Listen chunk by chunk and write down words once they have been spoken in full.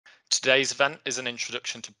Today's event is an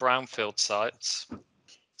introduction to brownfield sites.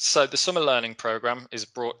 So the Summer Learning Programme is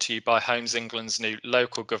brought to you by Homes England's new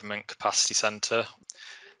Local Government Capacity Centre.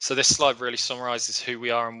 So this slide really summarises who we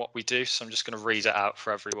are and what we do, so I'm just going to read it out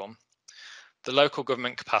for everyone. The Local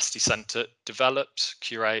Government Capacity Centre develops,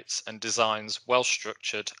 curates and designs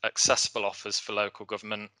well-structured, accessible offers for local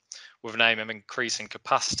government with an aim of increasing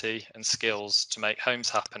capacity and skills to make homes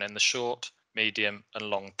happen in the short, medium and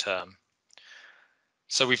long term.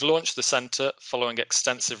 So we've launched the centre following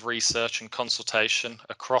extensive research and consultation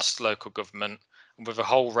across local government and with a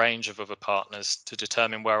whole range of other partners to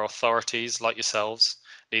determine where authorities like yourselves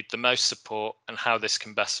need the most support and how this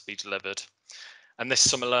can best be delivered. And this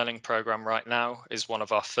summer learning programme right now is one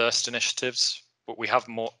of our first initiatives, but we have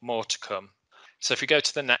more to come. So if we go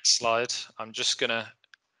to the next slide, I'm just going to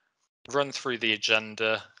run through the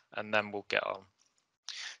agenda and then we'll get on.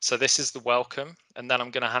 So this is the welcome, and then I'm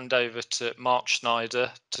going to hand over to Mark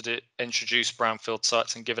Schneider to introduce brownfield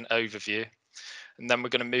sites and give an overview. And then we're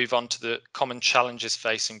going to move on to the common challenges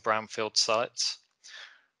facing brownfield sites.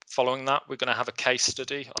 Following that, we're going to have a case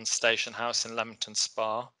study on Station House in Leamington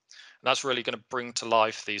Spa. And that's really going to bring to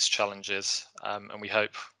life these challenges, and we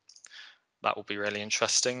hope that will be really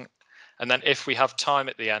interesting. And then if we have time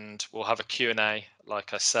at the end, we'll have a Q&A,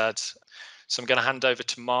 like I said. So I'm going to hand over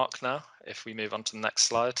to Mark now, if we move on to the next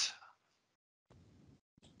slide.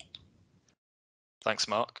 Thanks,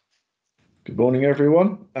 Mark. Good morning,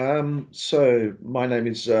 everyone. So my name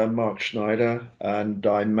is Mark Schneider, and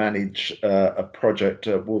I manage a project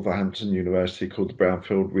at Wolverhampton University called the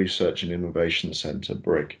Brownfield Research and Innovation Centre,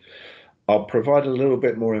 BRIC. I'll provide a little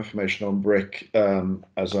bit more information on BRIC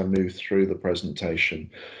as I move through the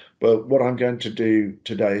presentation. But what I'm going to do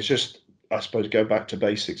today is just, I suppose, go back to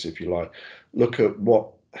basics, if you like, look at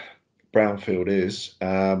what brownfield is,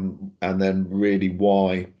 and then really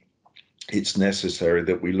why it's necessary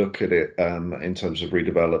that we look at it in terms of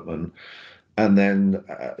redevelopment, and then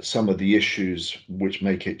some of the issues which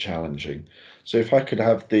make it challenging. So if I could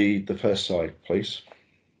have the first slide, please.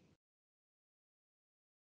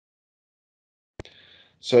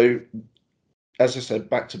 So, as I said,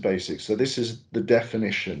 back to basics. So this is the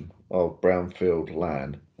definition of brownfield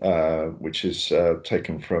land, which is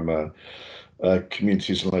taken from a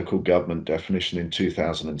communities and local government definition in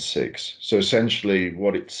 2006. So essentially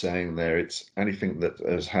what it's saying there, it's anything that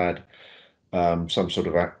has had some sort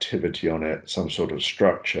of activity on it, some sort of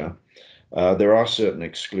structure. There are certain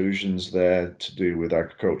exclusions there to do with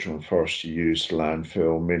agricultural and forestry use,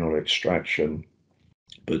 landfill, mineral extraction,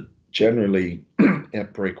 but generally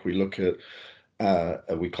at BRIC we look at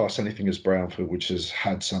we class anything as brownfield which has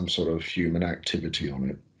had some sort of human activity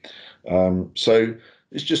on it. So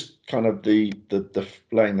it's just kind of the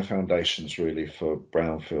laying the foundations really for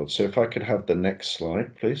brownfield. So if I could have the next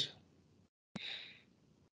slide, please.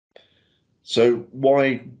 So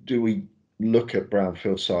why do we look at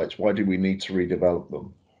brownfield sites? Why do we need to redevelop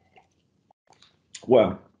them?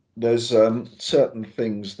 Well, there's certain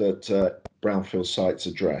things that brownfield sites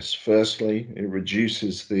address. Firstly, it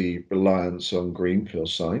reduces the reliance on greenfield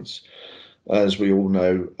sites. As we all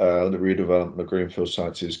know, the redevelopment of greenfield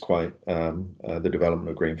sites is quite, the development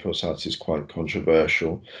of greenfield sites is quite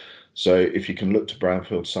controversial. So if you can look to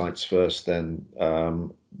brownfield sites first, then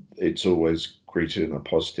it's always greeted in a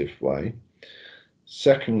positive way.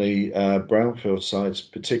 Secondly, brownfield sites,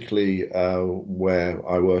 particularly where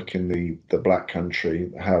I work in the Black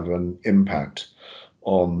Country, have an impact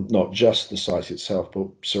on not just the site itself, but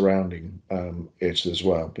surrounding it as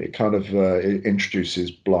well. It kind of it introduces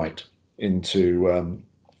blight into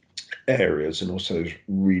areas and also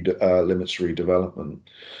limits redevelopment.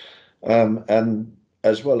 And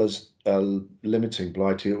as well as limiting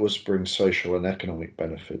blight, it also brings social and economic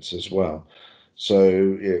benefits as well.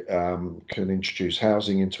 So it can introduce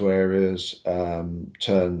housing into areas,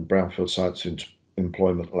 turn brownfield sites into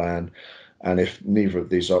employment land, and if neither of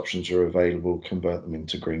these options are available, convert them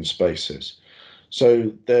into green spaces.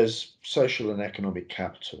 So there's social and economic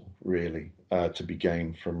capital really to be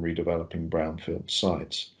gained from redeveloping brownfield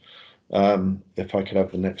sites. If I could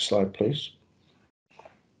have the next slide, please.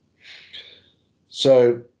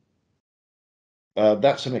 So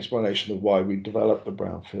that's an explanation of why we develop the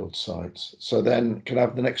brownfield sites. So then can I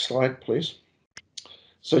have the next slide, please?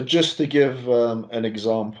 So just to give an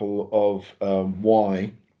example of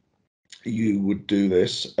why you would do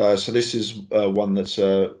this. So this is one that's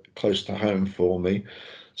close to home for me.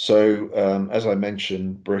 So as I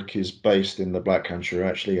mentioned, BRIC is based in the Black Country, we're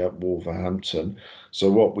actually at Wolverhampton. So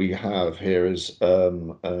what we have here is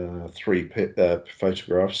three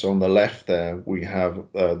photographs. So on the left there, we have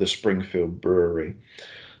the Springfield Brewery.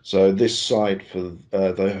 So this site,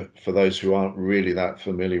 for those who aren't really that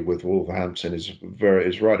familiar with Wolverhampton, is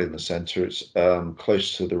right in the centre. It's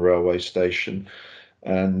close to the railway station,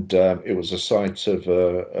 and it was a site of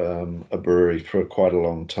a brewery for quite a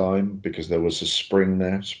long time because there was a spring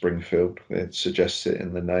there, Springfield. It suggests it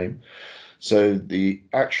in the name. So the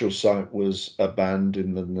actual site was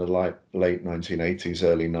abandoned in the late 1980s,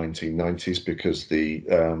 early 1990s because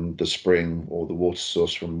the spring or the water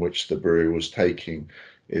source from which the brewery was taking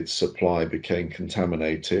its supply became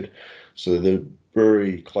contaminated. So the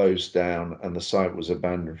brewery closed down and the site was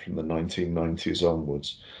abandoned from the 1990s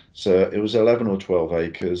onwards. So it was 11 or 12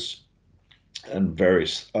 acres, and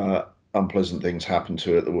various unpleasant things happened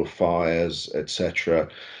to it. There were fires, etc.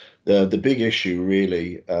 The big issue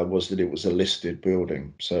really was that it was a listed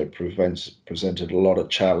building, so it presented a lot of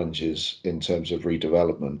challenges in terms of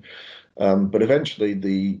redevelopment. But eventually,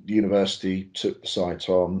 the university took the site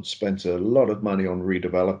on, spent a lot of money on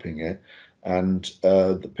redeveloping it, and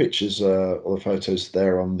the pictures or the photos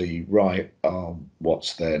there on the right are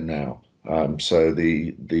what's there now. So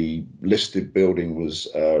the listed building was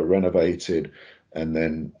renovated, and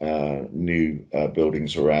then new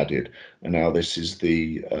buildings were added. And now this is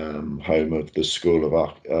the home of the School of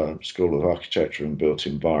Architecture and Built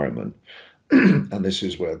Environment, and this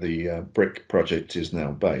is where the BRIC project is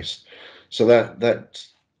now based. So that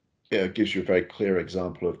gives you a very clear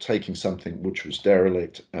example of taking something which was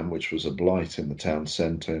derelict and which was a blight in the town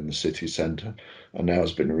centre, in the city centre, and now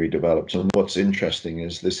has been redeveloped. And what's interesting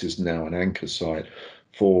is this is now an anchor site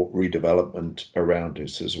for redevelopment around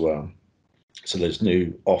it as well. So there's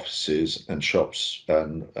new offices and shops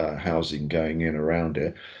and housing going in around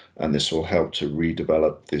it, and this will help to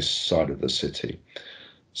redevelop this side of the city.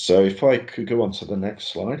 So if I could go on to the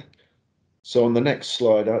next slide. So on the next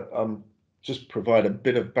slide, I'm just provide a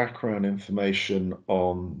bit of background information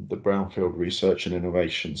on the Brownfield Research and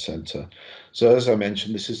Innovation Centre. So as I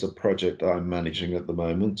mentioned, this is a project I'm managing at the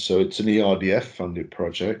moment. So it's an ERDF funded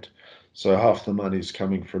project. So half the money is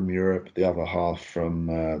coming from Europe, the other half from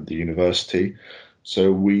the university.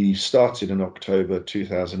 So we started in October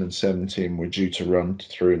 2017. We're due to run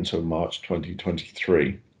through until March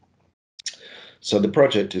 2023. So the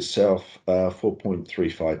project itself,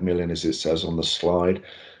 4.35 million, as it says on the slide,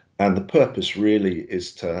 and the purpose really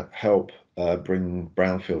is to help bring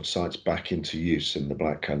brownfield sites back into use in the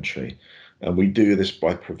Black Country. And we do this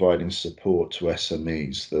by providing support to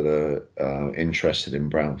SMEs that are interested in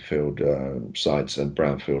brownfield sites and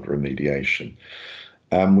brownfield remediation.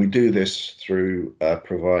 We do this through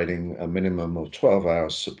providing a minimum of 12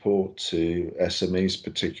 hours support to SMEs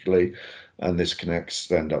particularly, and this can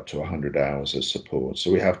extend up to 100 hours of support.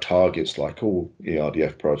 So we have targets like all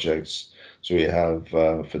ERDF projects. So we have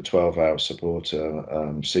for 12 hours support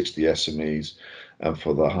 60 SMEs, and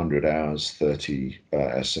for the 100 hours 30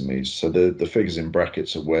 SMEs. So the figures in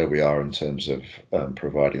brackets are where we are in terms of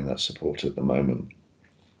providing that support at the moment.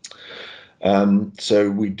 So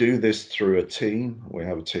we do this through a team. We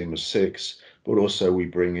have a team of 6, but also we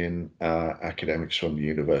bring in academics from the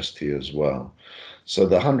university as well. So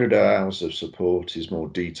the 100 hours of support is more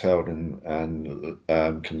detailed and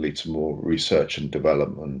can lead to more research and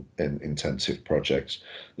development in intensive projects.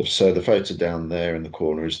 So the photo down there in the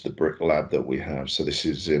corner is the BRIC lab that we have. So this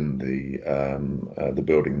is in the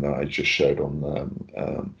building that I just showed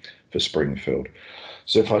on for Springfield.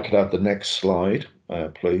 So if I could have the next slide,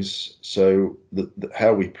 please. So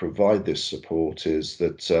how we provide this support is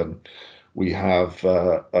that we have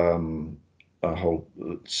a whole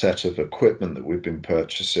set of equipment that we've been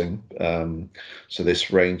purchasing. So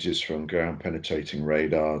this ranges from ground penetrating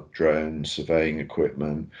radar, drone surveying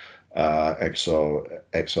equipment, XRF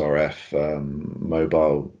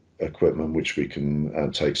mobile equipment, which we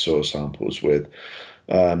can take soil samples with.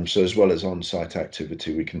 So as well as on-site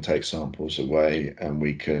activity, we can take samples away and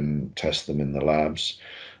we can test them in the labs.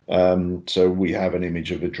 So we have an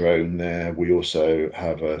image of a drone there. We also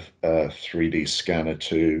have a 3D scanner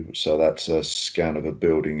too. So that's a scan of a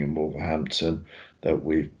building in Wolverhampton that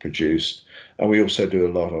we've produced. And we also do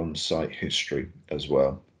a lot on site history as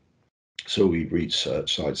well. So we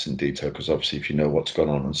research sites in detail because obviously if you know what's gone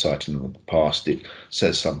on site in the past, it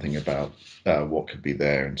says something about what could be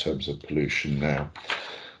there in terms of pollution now.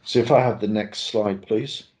 So if I have the next slide,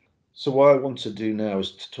 please. So what I want to do now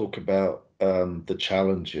is to talk about the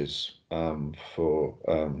challenges for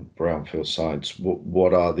brownfield sites.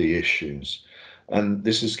 What are the issues? And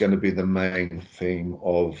this is going to be the main theme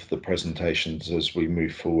of the presentations as we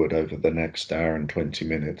move forward over the next hour and 20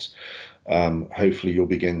 minutes. Hopefully you'll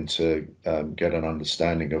begin to get an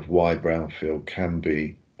understanding of why brownfield can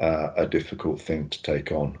be a difficult thing to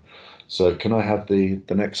take on. So can I have the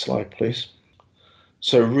next slide, please?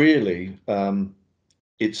 So really,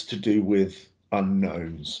 it's to do with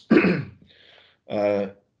unknowns.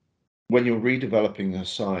 When you're redeveloping a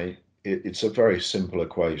site, it's a very simple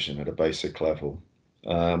equation at a basic level.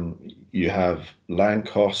 You have land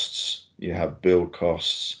costs, you have build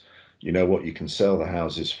costs, you know what you can sell the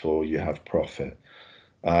houses for, you have profit.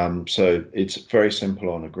 So it's very simple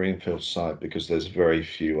on a greenfield site because there's very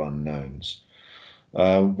few unknowns.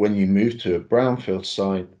 When you move to a brownfield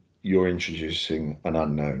site, you're introducing an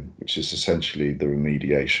unknown, which is essentially the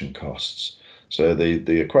remediation costs. So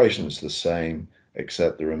the equation is the same,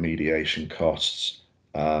 except the remediation costs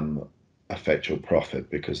affect your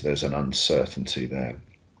profit because there's an uncertainty there.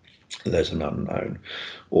 There's an unknown,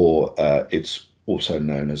 or it's also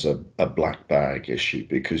known as a black bag issue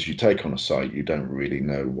because you take on a site, you don't really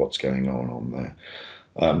know what's going on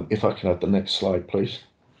there. If I can have the next slide, please.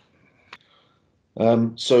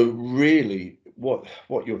 So really, what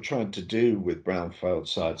you're trying to do with brownfield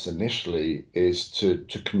sites initially is to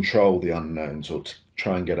control the unknowns or to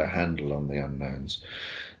try and get a handle on the unknowns.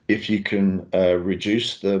 If you can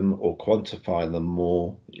reduce them or quantify them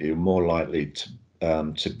more, you're more likely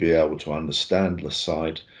to be able to understand the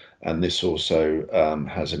site, and this also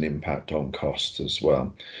has an impact on costs as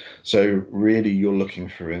well. So really, you're looking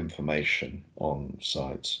for information on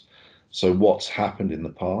sites. So what's happened in the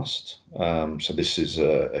past? So this is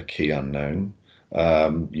a key unknown.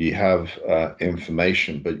 You have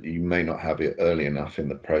information, but you may not have it early enough in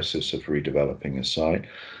the process of redeveloping a site.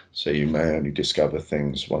 So you may only discover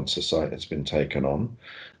things once a site has been taken on.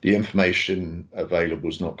 The information available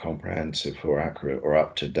is not comprehensive or accurate or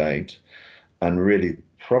up to date. And really,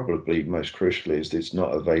 probably most crucially, is it's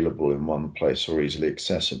not available in one place or easily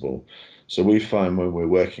accessible. So we find when we're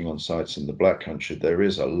working on sites in the Black Country, there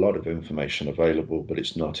is a lot of information available, but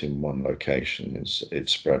it's not in one location.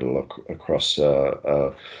 It's spread across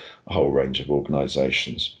a whole range of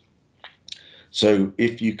organisations. So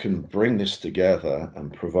if you can bring this together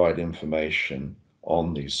and provide information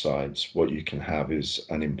on these sites, what you can have is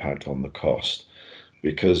an impact on the cost,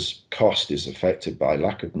 because cost is affected by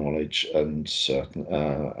lack of knowledge and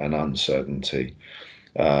uncertainty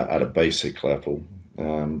at a basic level.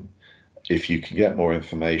 If you can get more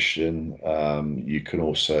information, you can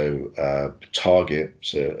also target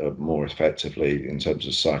more effectively in terms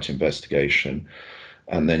of site investigation.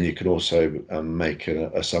 And then you can also make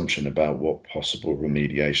an assumption about what possible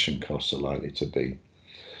remediation costs are likely to be.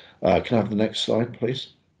 Can I have the next slide, please?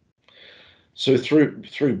 So through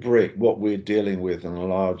BRIC, what we're dealing with in a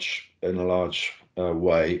large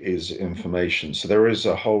way is information. So there is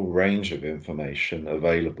a whole range of information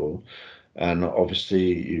available, and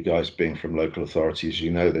obviously, you guys being from local authorities,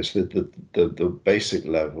 you know this. The basic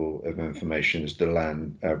level of information is the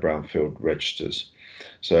land brownfield registers.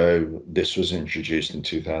 So this was introduced in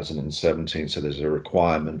 2017. So there's a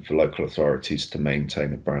requirement for local authorities to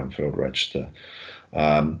maintain a brownfield register.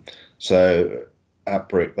 So at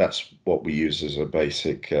BRIC, that's what we use as a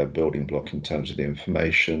basic building block in terms of the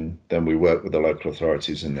information. Then we work with the local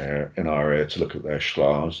authorities in our area to look at their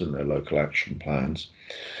SHLAs and their local action plans.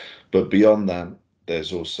 But beyond that,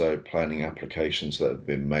 there's also planning applications that have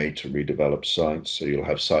been made to redevelop sites. So you'll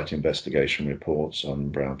have site investigation reports on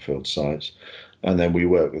brownfield sites. And then we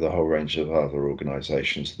work with a whole range of other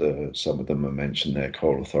organisations. Some of them are mentioned there: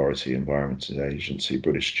 Coal Authority, Environmental Agency,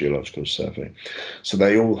 British Geological Survey. So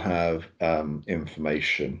they all have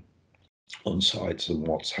information on sites and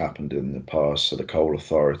what's happened in the past. So the Coal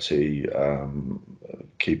Authority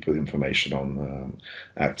keep information on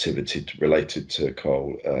activity related to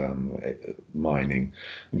coal mining,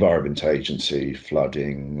 Environment Agency,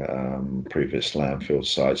 flooding, previous landfill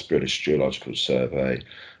sites, British Geological Survey,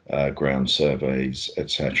 ground surveys,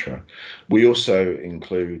 etc. We also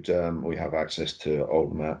include, we have access to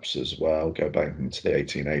old maps as well, go back into the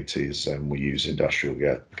 1880s, and we use industrial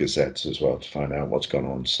gazettes as well to find out what's gone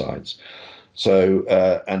on sites. So,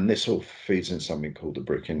 and this all feeds in something called the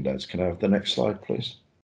BRIC Index. Can I have the next slide, please?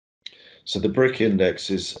 So the BRIC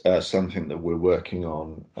Index is something that we're working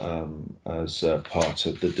on as part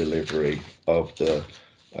of the delivery of the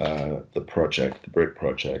project, the BRIC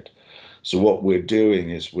project. So what we're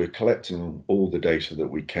doing is we're collecting all the data that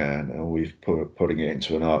we can, and we've putting it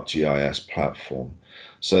into an ArcGIS platform.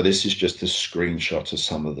 So this is just a screenshot of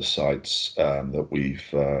some of the sites that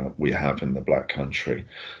we have in the Black Country.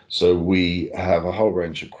 So we have a whole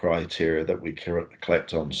range of criteria that we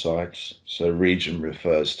collect on sites. So region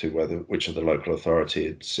refers to which of the local authority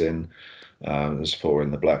it's in. There's 4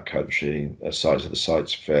 in the Black Country. The size of the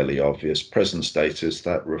site's fairly obvious. Present status,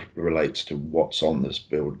 that relates to what's on this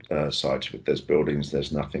site. If there's buildings,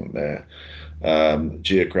 there's nothing there.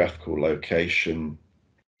 Geographical location,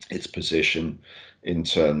 its position. in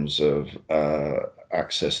terms of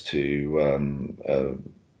access to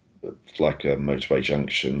like motorway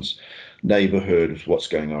junctions, neighbourhood, what's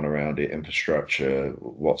going on around it, infrastructure,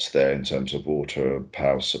 what's there in terms of water,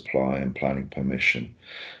 power supply and planning permission.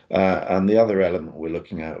 And the other element we're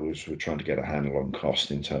looking at was we're trying to get a handle on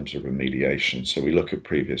cost in terms of remediation. So we look at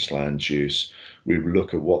previous land use, we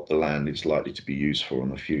look at what the land is likely to be used for in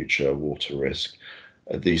the future, water risk.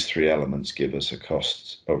 These three elements give us a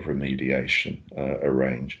cost of remediation, a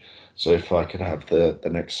range. So if I could have the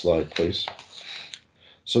next slide, please.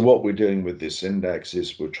 So what we're doing with this index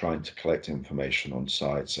is we're trying to collect information on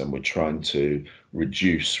sites, and we're trying to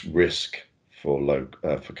reduce risk for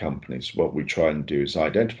companies. What we try and do is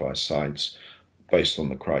identify sites based on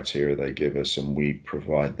the criteria they give us, and we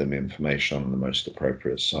provide them information on the most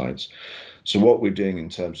appropriate sites. So what we're doing in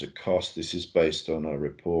terms of cost, this is based on a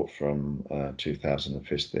report from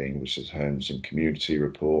 2015, which is Homes and Community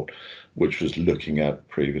Report, which was looking at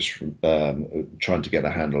trying to get a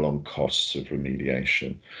handle on costs of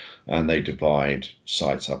remediation. And they divide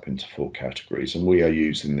sites up into 4 categories. And we are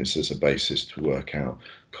using this as a basis to work out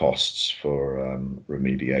costs for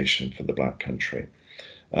remediation for the Black Country.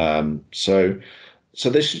 So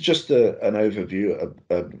this is just an overview,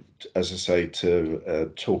 as I say,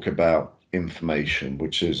 to talk about information,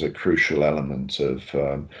 which is a crucial element of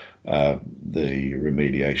the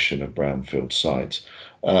remediation of brownfield sites.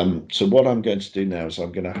 So what I'm going to do now is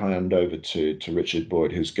I'm going to hand over to Richard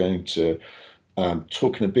Boyd, who's going to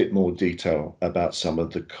talk in a bit more detail about some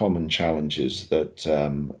of the common challenges that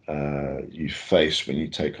you face when you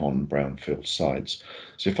take on brownfield sites.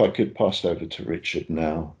 So if I could pass it over to Richard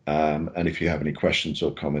now, and if you have any questions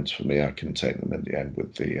or comments for me, I can take them at the end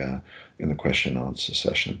with in the question and answer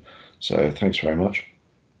session. So thanks very much.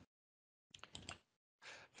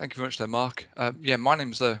 Thank you very much there, Mark. Yeah, my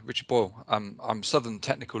name is Richard Boyle. I'm Southern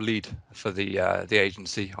Technical Lead for the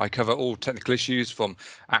agency. I cover all technical issues from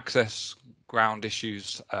access, ground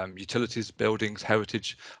issues, utilities, buildings,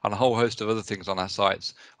 heritage, and a whole host of other things on our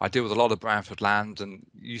sites. I deal with a lot of brownfield land and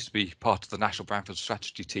used to be part of the National Brownfield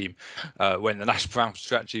Strategy team when the National Brownfield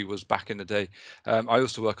Strategy was back in the day. I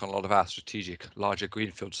also work on a lot of our strategic, larger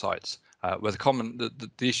greenfield sites. Where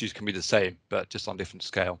the issues can be the same, but just on different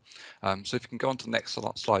scale. So if you can go on to the next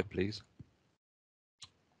slide, please.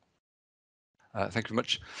 Thank you very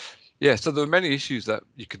much. Yeah, so there are many issues that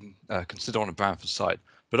you can consider on a brownfield site,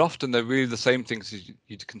 but often they're really the same things as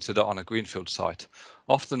you'd consider on a greenfield site.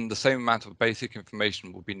 Often the same amount of basic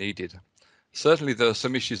information will be needed. Certainly there are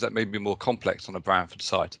some issues that may be more complex on a brownfield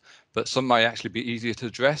site, but some may actually be easier to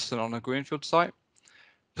address than on a greenfield site.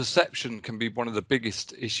 Perception can be one of the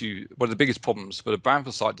biggest problems, but a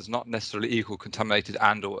brownfield site does not necessarily equal contaminated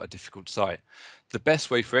and/or a difficult site. The best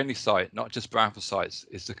way for any site, not just brownfield sites,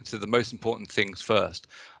 is to consider the most important things first.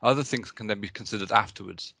 Other things can then be considered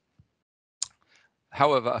afterwards.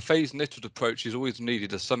 However, a phased and iterative approach is always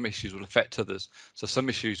needed as some issues will affect others, so some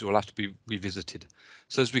issues will have to be revisited.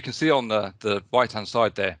 So as we can see on the right-hand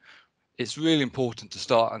side there, it's really important to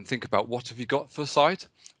start and think about what have you got for a site?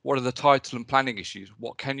 What are the title and planning issues?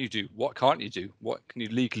 What can you do? What can't you do? What can you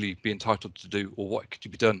legally be entitled to do? Or what could you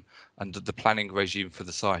be done under the planning regime for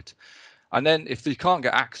the site? And then if you can't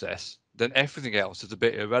get access, then everything else is a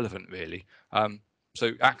bit irrelevant, really.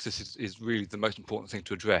 So access is really the most important thing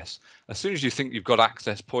to address. As soon as you think you've got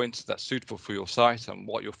access points that's suitable for your site and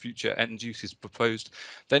what your future end use is proposed,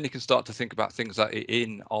 then you can start to think about things that are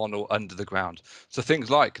in, on, or under the ground. So things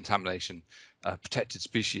like contamination, protected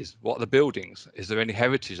species, what are the buildings? Is there any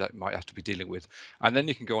heritage that you might have to be dealing with? And then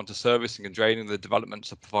you can go on to servicing and draining the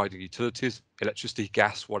developments of providing utilities, electricity,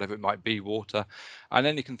 gas, whatever it might be, water. And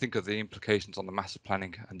then you can think of the implications on the master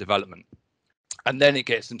planning and development. And then it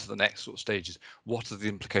gets into the next sort of stages. What are the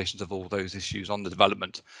implications of all those issues on the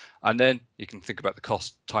development? And then you can think about the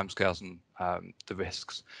cost, timescales, and the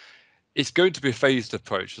risks. It's going to be a phased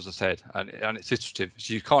approach, as I said, and it's iterative.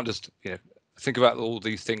 So you can't just think about all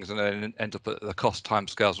these things and then end up at the cost,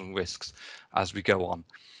 timescales, and risks as we go on.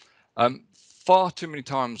 Far too many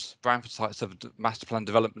times, brownfield sites have master plan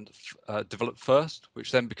development developed first,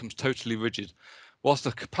 which then becomes totally rigid. Whilst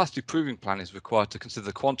the capacity proving plan is required to consider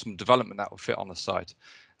the quantum development that will fit on the site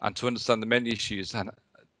and to understand the many issues, and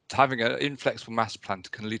having an inflexible master plan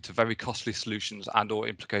can lead to very costly solutions and or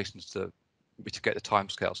implications to mitigate the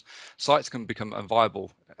timescales. Sites can become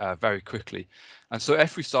unviable very quickly. And so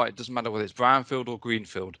every site, it doesn't matter whether it's brownfield or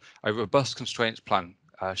greenfield, a robust constraints plan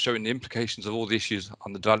showing the implications of all the issues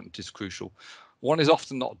on the development is crucial. One is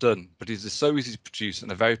often not done, but it is so easy to produce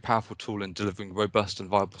and a very powerful tool in delivering robust and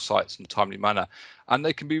viable sites in a timely manner. And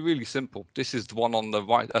they can be really simple. This is the one on the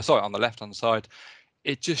right, on the left-hand side.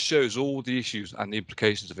 it just shows all the issues and the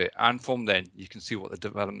implications of it. And from then you can see what the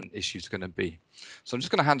development issues are going to be. So I'm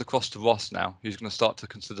just going to hand across to Ross now, who's going to start to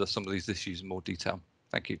consider some of these issues in more detail.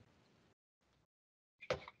 Thank you.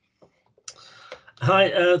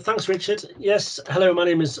 Hi, thanks, Richard. Yes, hello, my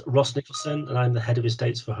name is Ross Nicholson, and I'm the Head of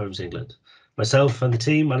Estates for Homes England. Myself and the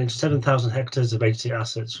team manage 7,000 hectares of agency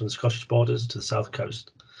assets from the Scottish borders to the south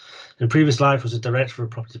coast. In previous life, I was a director for a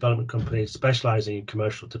property development company specialising in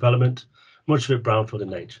commercial development, much of it brownfield in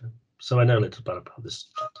nature. So I know a little bit about this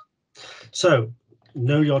subject. So,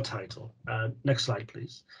 know your title. Next slide,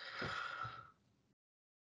 please.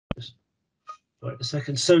 Just wait a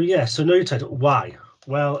second. So know your title. Why?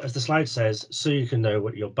 Well, as the slide says, so you can know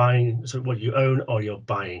what you're buying, so what you own or you're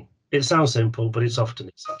buying. It sounds simple, but it's often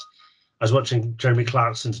isn't. I was watching Jeremy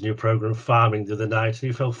Clarkson's new programme, Farming, the other night,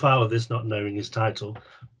 and he fell foul of this not knowing his title,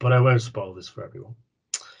 but I won't spoil this for everyone.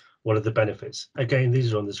 What are the benefits? Again,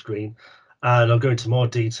 these are on the screen, and I'll go into more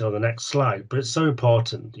detail on the next slide, but it's so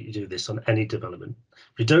important that you do this on any development.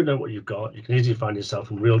 If you don't know what you've got, you can easily find yourself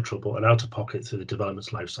in real trouble and out of pocket through the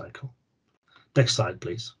development's life cycle. Next slide,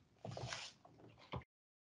 please.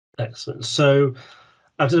 Excellent. So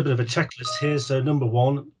I've done a bit of a checklist here. So number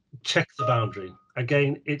one, check the boundary.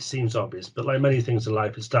 Again, it seems obvious, but like many things in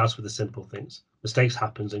life, it starts with the simple things. Mistakes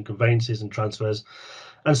happen in conveyances and transfers,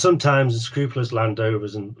 and sometimes scrupulous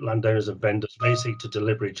landowners and vendors may seek to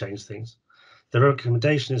deliberately change things. The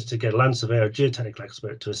recommendation is to get a land surveyor or geotechnical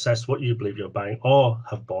expert to assess what you believe you're buying or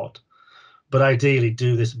have bought, but ideally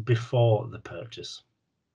do this before the purchase.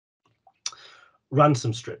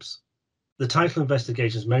 Ransom strips. The title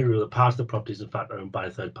investigations may reveal that part of the property is in fact owned by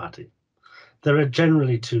a third party. There are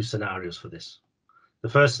generally two scenarios for this. The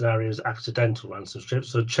first scenario is accidental ransom strips,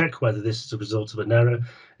 so check whether this is a result of an error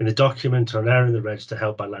in the document or an error in the register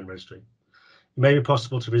held by Land Registry. It may be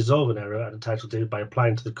possible to resolve an error at a title deed by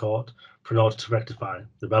applying to the court for an order to rectify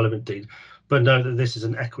the relevant deed, but know that this is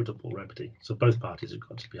an equitable remedy, so both parties have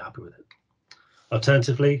got to be happy with it.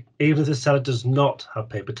 Alternatively, even if the seller does not have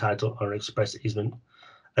paper title or express easement,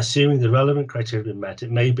 assuming the relevant criteria have been met, it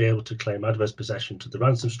may be able to claim adverse possession to the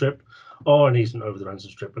ransom strip or an easement over the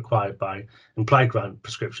ransom strip required by implied grant,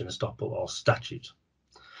 prescription, estoppel, or statute.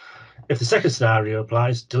 If the second scenario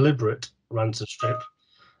applies, deliberate ransom strip,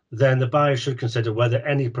 then the buyer should consider whether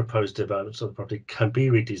any proposed developments of the property can be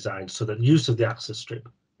redesigned so that use of the access strip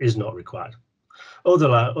is not required.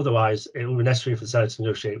 Otherwise, it will be necessary for the seller to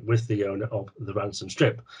negotiate with the owner of the ransom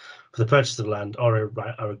strip for the purchase of the land or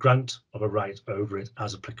a grant of a right over it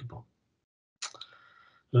as applicable.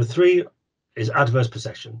 Number three is adverse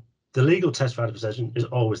possession. The legal test for adverse possession is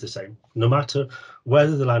always the same, no matter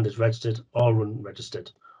whether the land is registered or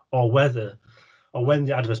unregistered, or when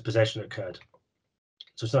the adverse possession occurred.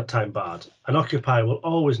 So it's not time barred. An occupier will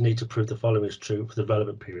always need to prove the following is true for the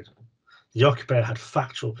relevant period. The occupier had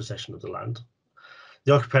factual possession of the land.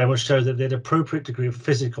 The occupier must show that they had an appropriate degree of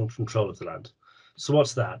physical control of the land. So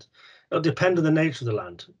what's that? It'll depend on the nature of the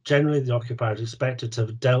land. Generally, the occupier is expected to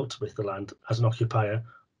have dealt with the land as an occupier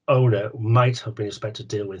owner might have been expected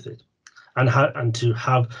to deal with it, and to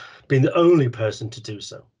have been the only person to do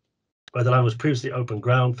so. Where the land was previously open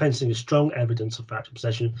ground, fencing is strong evidence of factual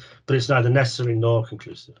possession, but it's neither necessary nor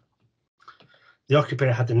conclusive. The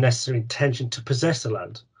occupier had the necessary intention to possess the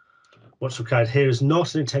land. What's required here is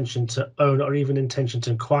not an intention to own or even intention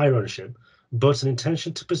to acquire ownership, but an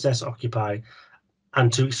intention to possess, occupy,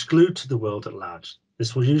 and to exclude to the world at large.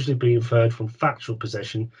 This will usually be inferred from factual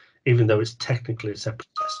possession, even though it's technically a separate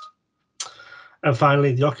test. And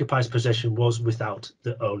finally, the occupier's possession was without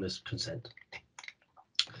the owner's consent.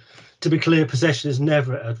 To be clear, possession is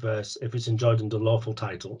never adverse if it's enjoyed under lawful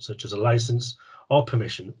title, such as a license or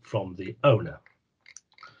permission from the owner.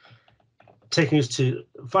 Taking us to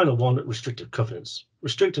the final one, restrictive covenants.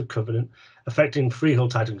 Restrictive covenant affecting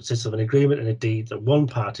freehold title consists of an agreement and a deed that one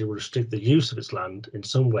party will restrict the use of its land in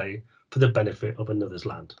some way for the benefit of another's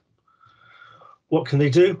land. What can they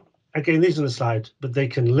do? Again, these are on the slide, but they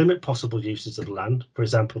can limit possible uses of the land, for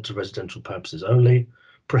example, to residential purposes only,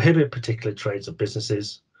 prohibit particular trades or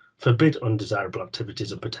businesses, forbid undesirable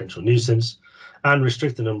activities of potential nuisance, and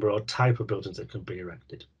restrict the number or type of buildings that can be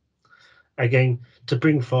erected. Again, to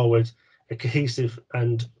bring forward a cohesive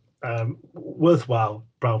and worthwhile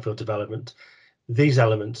brownfield development, these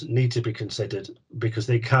elements need to be considered because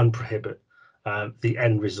they can prohibit the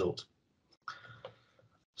end result.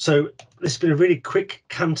 So this has been a really quick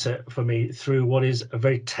canter for me through what is a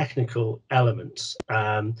very technical elements.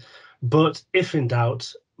 But if in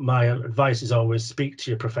doubt, my advice is always speak to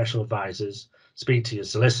your professional advisors, speak to your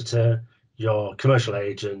solicitor, your commercial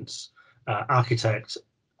agents, architect,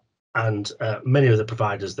 and many other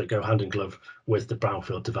providers that go hand in glove with the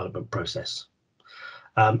brownfield development process.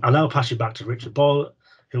 I'll now pass you back to Richard Ball,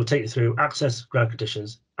 who will take you through access, ground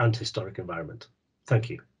conditions, and historic environment. Thank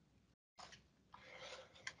you.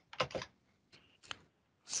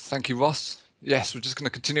 Thank you, Ross. Yes, we're just going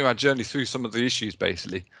to continue our journey through some of the issues,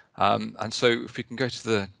 basically. And so if we can go to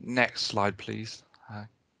the next slide, please. I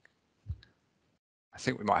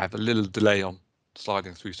think we might have a little delay on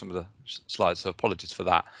sliding through some of the slides, so apologies for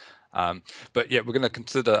that. But yeah, we're going to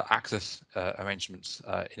consider access arrangements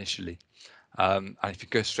initially. And if you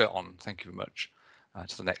go straight on, thank you very much,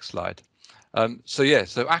 to the next slide. So yeah,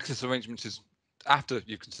 so access arrangements is after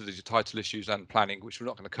you've considered your title issues and planning, which we're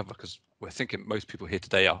not going to cover because we're thinking most people here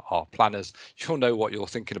today are planners. You'll know what you're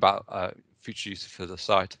thinking about future use for the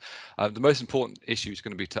site. The most important issue is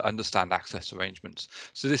going to be to understand access arrangements.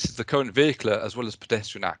 So this is the current vehicular as well as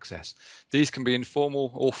pedestrian access. These can be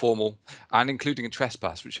informal or formal, and including a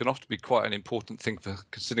trespass, which can often be quite an important thing for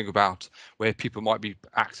considering about where people might be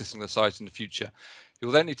accessing the site in the future.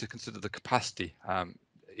 You'll then need to consider the capacity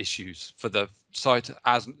issues for the site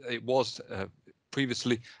as it was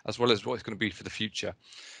previously, as well as what it's going to be for the future.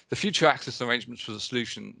 The future access arrangements for the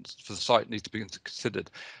solutions for the site need to be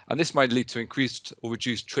considered, and this might lead to increased or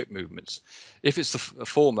reduced trip movements. If it's the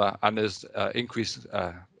former and there's increased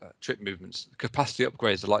trip movements, capacity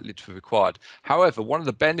upgrades are likely to be required. However, one of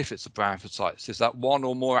the benefits of brownfield sites is that one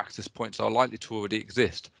or more access points are likely to already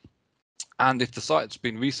exist. And if the site's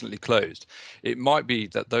been recently closed, it might be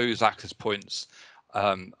that those access points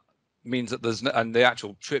means that there's no, and the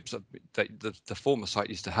actual trips that the former site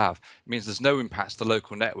used to have means there's no impact to the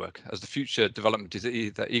local network, as the future development is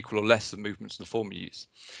either equal or less than movements in the former use.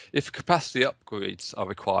 If capacity upgrades are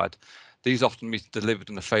required, these often need to be delivered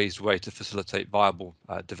in a phased way to facilitate viable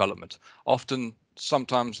development.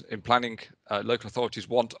 Sometimes in planning, local authorities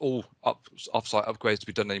want all off-site upgrades to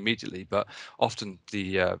be done immediately, but often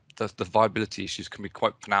the viability issues can be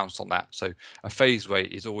quite pronounced on that. So a phased way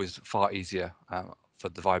is always far easier for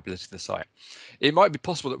the viability of the site. It might be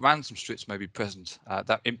possible that ransom strips may be present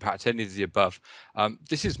that impact any of the above.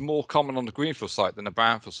 This is more common on the greenfield site than a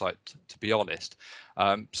brownfield site, to be honest,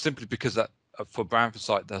 simply because that for brownfield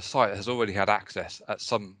site, the site has already had access at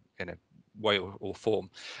some way or form,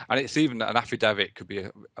 and it's even an affidavit could be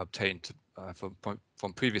obtained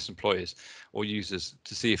from previous employers or users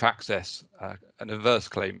to see if access, an adverse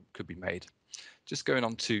claim could be made. Just going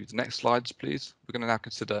on to the next slides, please. We're going to now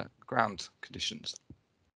consider ground conditions.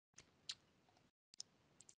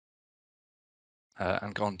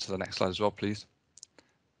 And go on to the next slide as well, please.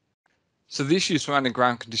 So the issues surrounding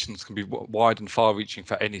ground conditions can be wide and far-reaching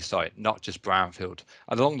for any site, not just brownfield.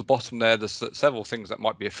 And along the bottom there's several things that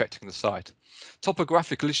might be affecting the site.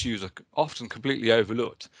 Topographical issues are often completely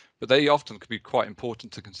overlooked, but they often can be quite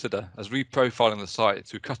important to consider, as reprofiling the site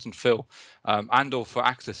through cut and fill and or for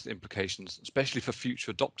access implications, especially for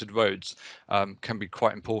future adopted roads, can be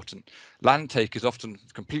quite important. Land take is often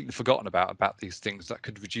completely forgotten about these things that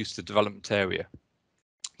could reduce the development area.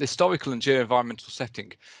 The historical and geo-environmental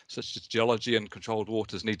setting, such as geology and controlled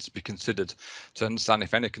waters, needs to be considered to understand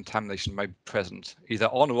if any contamination may be present, either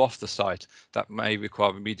on or off the site, that may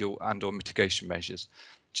require remedial and or mitigation measures.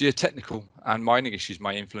 Geotechnical and mining issues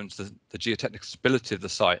may influence the geotechnical stability of the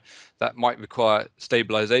site. That might require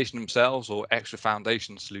stabilisation themselves or extra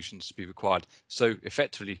foundation solutions to be required. So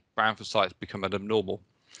effectively, brownfield sites become an abnormal.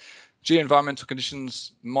 Geo-environmental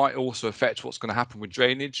conditions might also affect what's going to happen with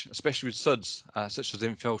drainage, especially with SUDs, such as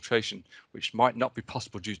infiltration, which might not be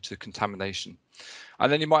possible due to contamination.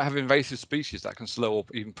 And then you might have invasive species that can slow or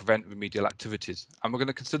even prevent remedial activities. And we're going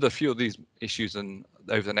to consider a few of these issues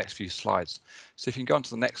over the next few slides. So if you can go on to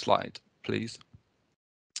the next slide, please.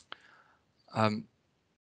 The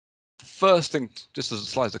first thing, just as the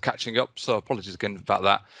slides are catching up, so apologies again about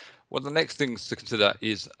that. One of the next things to consider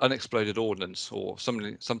is unexploded ordnance, or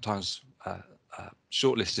sometimes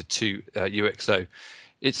shortlisted to UXO.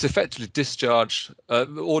 It's effectively discharged,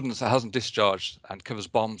 ordnance that hasn't discharged and covers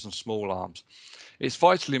bombs and small arms. It's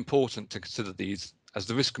vitally important to consider these, as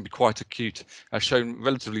the risk can be quite acute, as shown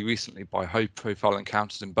relatively recently by high-profile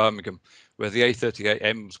encounters in Birmingham, where the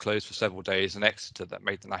A38M was closed for several days, and Exeter that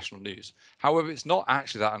made the national news. However, it's not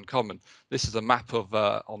actually that uncommon. This is a map of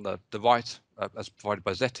on the right, as provided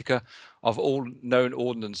by Zetica, of all known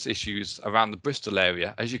ordnance issues around the Bristol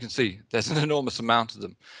area. As you can see, there's an enormous amount of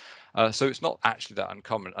them. So it's not actually that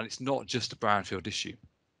uncommon, and it's not just a brownfield issue.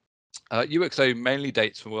 UXO mainly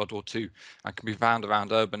dates from World War II and can be found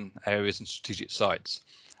around urban areas and strategic sites.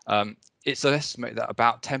 It's estimated that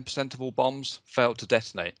about 10% of all bombs failed to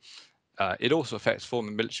detonate. It also affects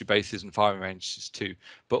former military bases and firing ranges too,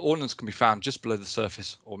 but ordnance can be found just below the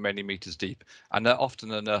surface or many meters deep, and they're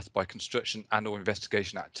often unearthed by construction and or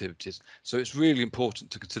investigation activities. So it's really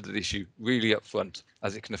important to consider the issue really up front,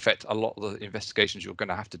 as it can affect a lot of the investigations you're going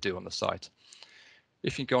to have to do on the site.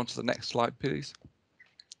 If you go on to the next slide, please.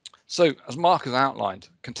 So as Mark has outlined,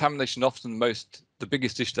 contamination often the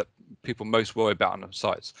biggest issue that people most worry about on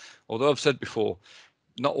sites. Although I've said before,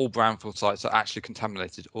 not all brownfield sites are actually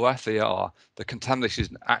contaminated, or if they are, the contamination is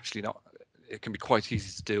actually not, it can be quite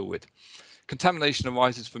easy to deal with. Contamination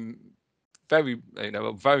arises from a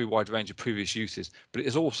very wide range of previous uses, but it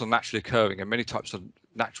is also naturally occurring, and many types of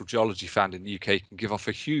natural geology found in the UK can give off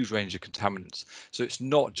a huge range of contaminants. So it's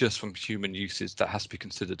not just from human uses that has to be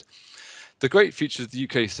considered. The great feature of the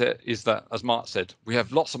UK set is that, as Mark said, we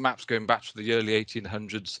have lots of maps going back to the early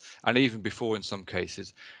 1800s and even before in some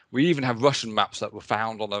cases. We even have Russian maps that were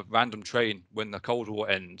found on a random train when the Cold War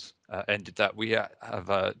ended that we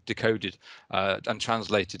have decoded and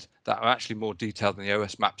translated that are actually more detailed than the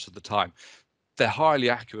OS maps of the time. They're highly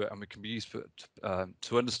accurate and we can be used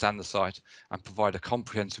to understand the site and provide a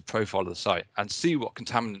comprehensive profile of the site and see what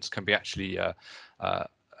contaminants can be actually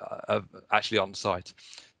on site.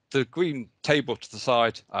 The green table to the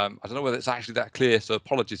side, I don't know whether it's actually that clear, so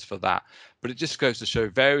apologies for that, but it just goes to show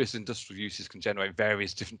various industrial uses can generate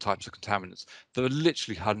various different types of contaminants. There are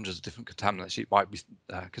literally hundreds of different contaminants you might be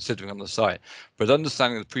considering on the site, but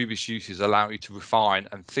understanding the previous uses allow you to refine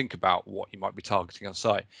and think about what you might be targeting on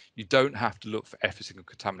site. You don't have to look for every single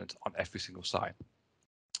contaminant on every single site.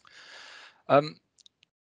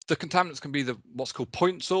 The contaminants can be what's called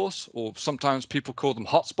point source, or sometimes people call them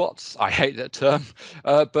hotspots. I hate that term,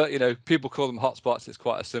 but people call them hotspots. It's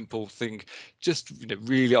quite a simple thing, just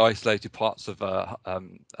really isolated parts of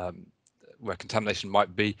where contamination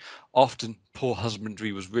might be. Often poor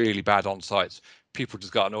husbandry was really bad on sites. People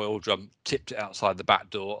just got an oil drum, tipped it outside the back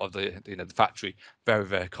door of the factory. Very,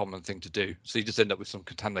 very common thing to do. So you just end up with some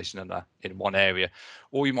contamination in one area,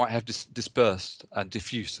 or you might have dispersed and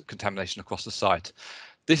diffuse contamination across the site.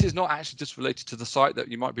 This is not actually just related to the site that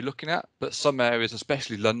you might be looking at, but some areas,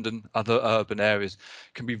 especially London, other urban areas,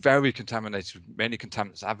 can be very contaminated. Many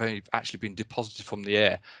contaminants have actually been deposited from the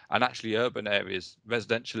air, and actually urban areas,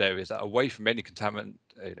 residential areas that are away from any contaminant,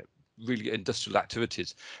 really industrial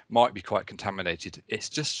activities, might be quite contaminated. It's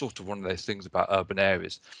just sort of one of those things about urban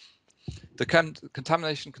areas. The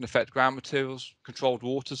contamination can affect ground materials, controlled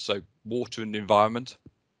waters, so water in the environment,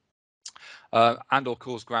 and or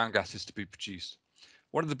cause ground gases to be produced.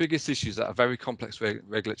 One of the biggest issues that a very complex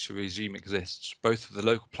regulatory regime exists, both for the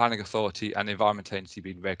local planning authority and environment agency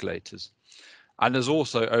being regulators. And there's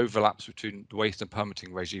also overlaps between the waste and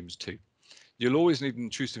permitting regimes too. You'll always need an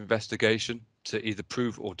intrusive investigation to either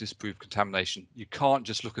prove or disprove contamination. You can't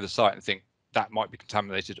just look at a site and think that might be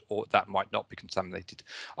contaminated or that might not be contaminated.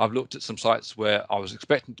 I've looked at some sites where I was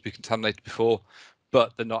expecting to be contaminated before,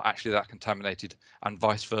 but they're not actually that contaminated, and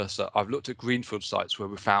vice versa. I've looked at greenfield sites where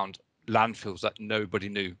we found landfills that nobody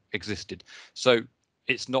knew existed. So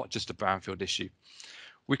it's not just a brownfield issue.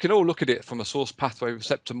 We can all look at it from a source pathway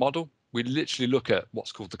receptor model. We literally look at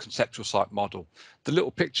what's called the conceptual site model. The little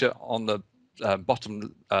picture on the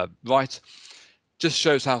bottom right just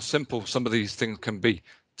shows how simple some of these things can be.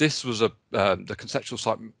 This was the conceptual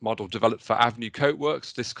site model developed for Avenue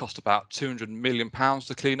Coatworks. This cost about £200 million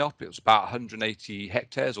to clean up. It was about 180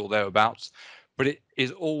 hectares or thereabouts. But it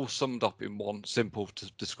is all summed up in one simple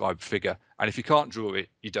to describe figure. And if you can't draw it,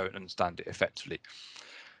 you don't understand it effectively.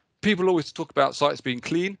 People always talk about sites being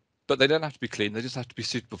clean, but they don't have to be clean. They just have to be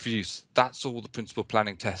suitable for use. That's all the principal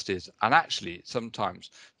planning test is. And actually, sometimes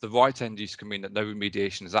the right end use can mean that no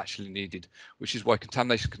remediation is actually needed, which is why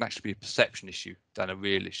contamination can actually be a perception issue than a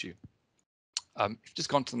real issue. If you've just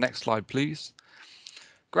gone to the next slide, please.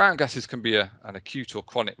 Ground gases can be an acute or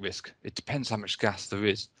chronic risk. It depends how much gas there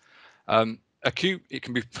is. Acute, it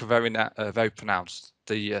can be very pronounced.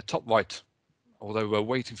 The top right, although we're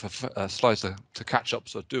waiting for slides to catch up,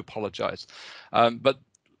 so I do apologise. But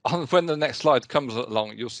when the next slide comes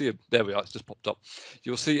along, you'll see, there we are, it's just popped up.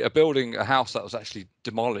 You'll see a house that was actually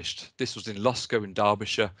demolished. This was in Lusco in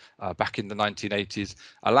Derbyshire back in the 1980s.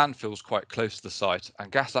 A landfill was quite close to the site,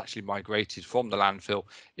 and gas actually migrated from the landfill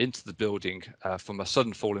into the building from a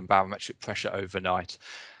sudden fall in barometric pressure overnight.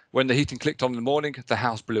 When the heating clicked on in the morning, the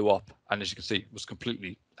house blew up, and as you can see, it was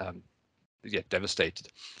completely devastated.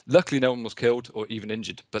 Luckily, no one was killed or even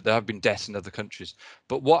injured, but there have been deaths in other countries.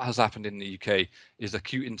 But what has happened in the UK is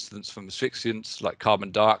acute incidents from asphyxiants like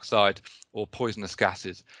carbon dioxide or poisonous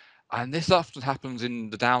gases. And this often happens in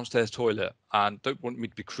the downstairs toilet. And don't want me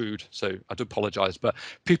to be crude, so I do apologise, but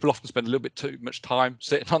people often spend a little bit too much time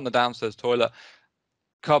sitting on the downstairs toilet.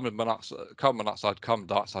 carbon monoxide, carbon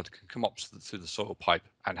dioxide can come up through the soil pipe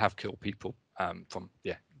and have killed people from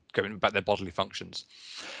going about their bodily functions.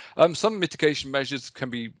 Some mitigation measures can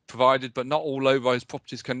be provided, but not all low-rise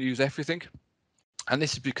properties can use everything. And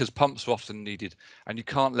this is because pumps are often needed, and you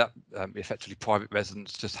can't let effectively private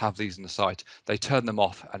residents just have these in the site. They turn them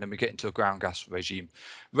off, and then we get into a ground gas regime.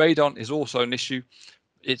 Radon is also an issue.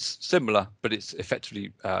 It's similar, but it's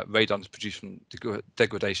effectively radon is produced from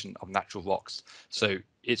degradation of natural rocks. So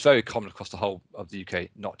it's very common across the whole of the UK,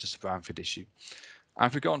 not just a brownfield issue. And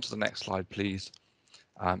if we go on to the next slide, please.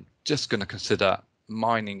 Just going to consider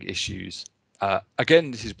mining issues.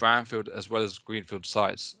 Again, this is brownfield as well as greenfield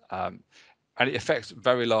sites, and it affects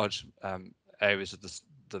very large areas of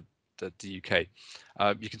the UK.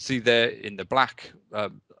 You can see there in the black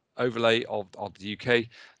overlay of the UK,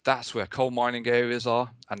 that's where coal mining areas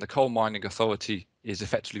are, and the Coal Mining Authority is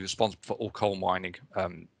effectively responsible for all coal mining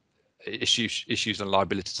issues and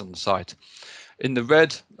liabilities on the site. In the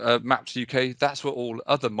red mapped UK, that's where all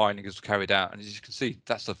other mining is carried out, and as you can see,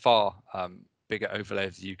 that's a far bigger overlay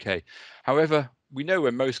of the UK. However, we know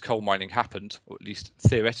where most coal mining happened, or at least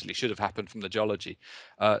theoretically should have happened from the geology.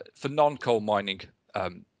 For non-coal mining,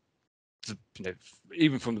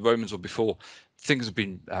 even from the Romans or before, things have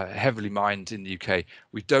been heavily mined in the UK.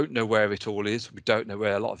 We don't know where it all is. We don't know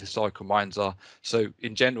where a lot of historical mines are. So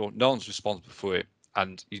in general, no one's responsible for it,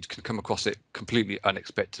 and you can come across it completely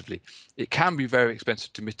unexpectedly. It can be very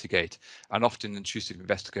expensive to mitigate, and often intrusive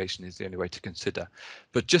investigation is the only way to consider.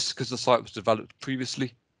 But just because the site was developed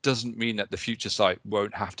previously doesn't mean that the future site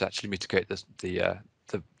won't have to actually mitigate the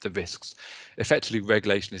risks. Effectively,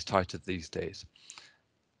 regulation is tighter these days.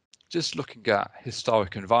 Just looking at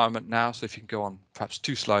historic environment now, so if you can go on perhaps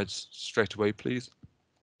 2 slides straight away, please.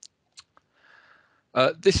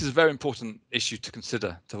 This is a very important issue to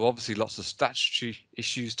consider. There are obviously lots of statutory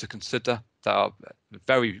issues to consider that are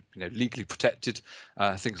very legally protected,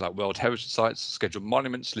 things like World Heritage Sites, scheduled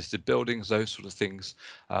monuments, listed buildings, those sort of things.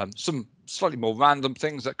 Some slightly more random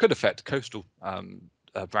things that could affect coastal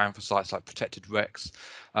brownfield sites like protected wrecks,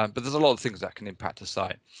 but there's a lot of things that can impact a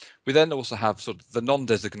site. We then also have sort of the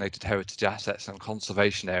non-designated heritage assets and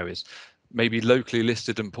conservation areas, maybe locally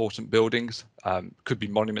listed important buildings, could be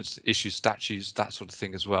monuments, issues, statues, that sort of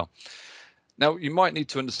thing as well. Now, you might need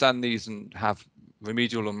to understand these and have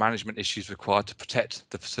remedial or management issues required to protect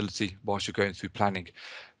the facility whilst you're going through planning.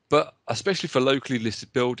 But especially for locally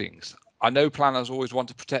listed buildings, I know planners always want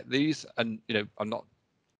to protect these, and I'm not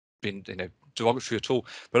being derogatory at all,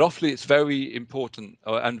 but often it's very important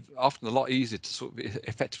and often a lot easier to sort of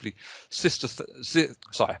effectively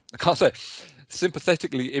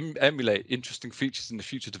sympathetically emulate interesting features in the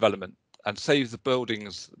future development and save the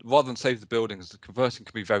buildings. Rather than save the buildings, the converting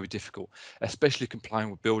can be very difficult, especially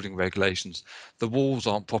complying with building regulations. The walls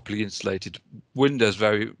aren't properly insulated, windows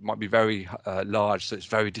might be very large, so it's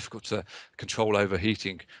very difficult to control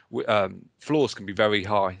overheating. Floors can be very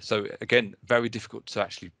high, so again, very difficult to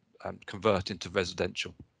actually convert into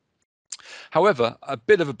residential. However, a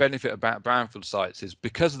bit of a benefit about brownfield sites is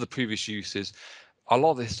because of the previous uses, a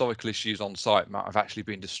lot of the historical issues on site might have actually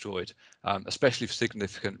been destroyed, especially if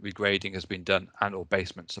significant regrading has been done and or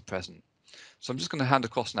basements are present. So I'm just going to hand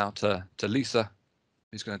across now to Lisa,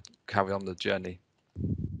 who's going to carry on the journey.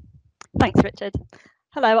 Thanks, Richard.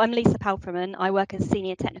 Hello, I'm Lisa Palfreman. I work as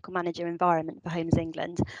Senior Technical Manager Environment for Homes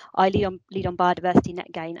England. I lead on biodiversity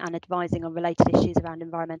net gain and advising on related issues around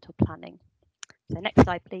environmental planning. So next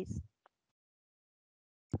slide, please.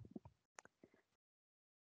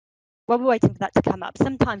 While we're waiting for that to come up,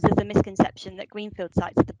 sometimes there's a misconception that greenfield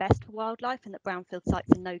sites are the best for wildlife and that brownfield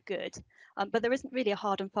sites are no good, but there isn't really a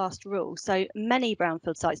hard and fast rule. So many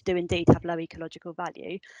brownfield sites do indeed have low ecological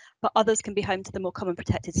value, but others can be home to the more common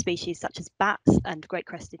protected species such as bats and great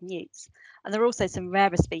crested newts. And there are also some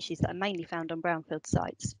rarer species that are mainly found on brownfield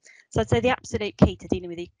sites. So I'd say the absolute key to dealing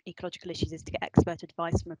with ecological issues is to get expert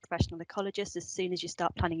advice from a professional ecologist as soon as you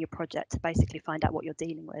start planning your project to basically find out what you're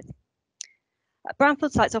dealing with.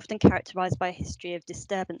 Brownfield sites are often characterised by a history of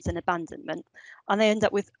disturbance and abandonment, and they end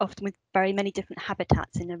up often with very many different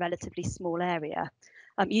habitats in a relatively small area.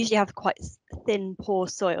 Usually have quite thin, poor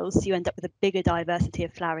soils, so you end up with a bigger diversity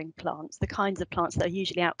of flowering plants, the kinds of plants that are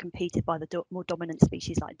usually outcompeted by the more dominant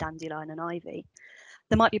species like dandelion and ivy.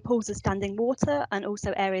 There might be pools of standing water and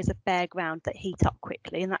also areas of bare ground that heat up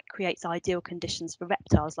quickly, and that creates ideal conditions for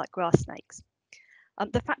reptiles like grass snakes.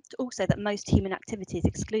 The fact also that most human activity is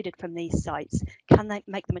excluded from these sites can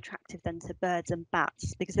make them attractive then to birds and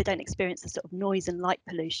bats because they don't experience the sort of noise and light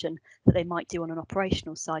pollution that they might do on an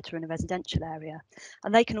operational site or in a residential area.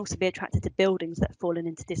 And they can also be attracted to buildings that have fallen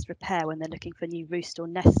into disrepair when they're looking for new roost or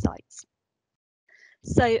nest sites.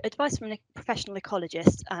 So advice from a professional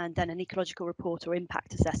ecologist and then an ecological report or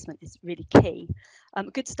impact assessment is really key. A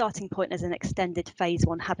good starting point is an extended phase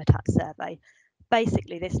 1 habitat survey.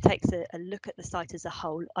 Basically, this takes a look at the site as a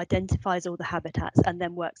whole, identifies all the habitats, and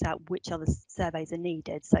then works out which other surveys are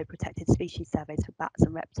needed, so protected species surveys for bats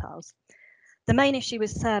and reptiles. The main issue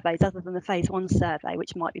with surveys, other than the phase 1 survey,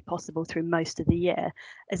 which might be possible through most of the year,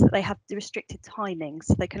 is that they have restricted timings,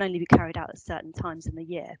 so they can only be carried out at certain times in the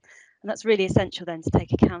year. And that's really essential then to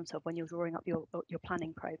take account of when you're drawing up your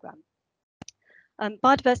planning programme.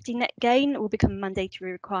 Biodiversity net gain will become a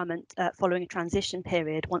mandatory requirement following a transition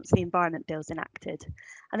period once the Environment Bill is enacted.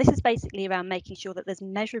 And this is basically around making sure that there's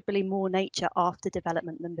measurably more nature after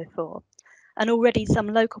development than before. And already some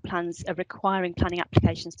local plans are requiring planning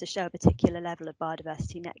applications to show a particular level of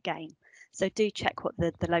biodiversity net gain. So do check what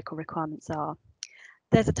the local requirements are.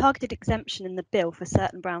 There's a targeted exemption in the bill for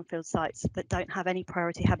certain brownfield sites that don't have any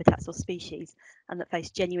priority habitats or species and that face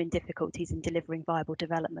genuine difficulties in delivering viable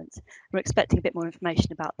development. We're expecting a bit more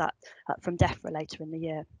information about that from DEFRA later in the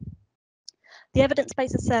year. The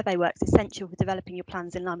evidence-based survey work is essential for developing your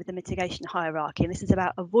plans in line with the mitigation hierarchy, and this is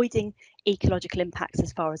about avoiding ecological impacts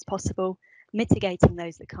as far as possible, mitigating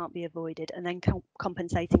those that can't be avoided, and then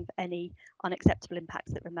compensating for any unacceptable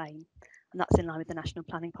impacts that remain. And that's in line with the National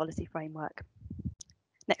Planning Policy Framework.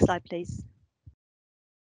 Next slide, please.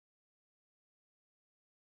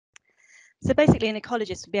 So basically, an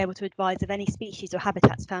ecologist will be able to advise of any species or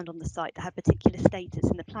habitats found on the site that have particular status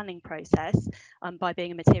in the planning process by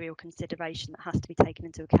being a material consideration that has to be taken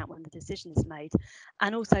into account when the decision is made,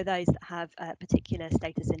 and also those that have particular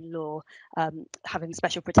status in law, having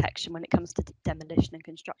special protection when it comes to demolition and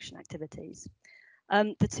construction activities.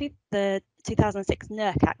 The 2006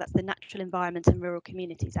 NERC Act, that's the Natural Environment and Rural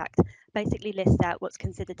Communities Act, basically lists out what's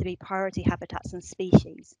considered to be priority habitats and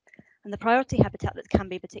species. And the priority habitat that can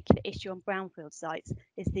be a particular issue on brownfield sites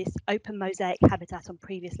is this open mosaic habitat on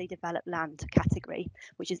previously developed land category,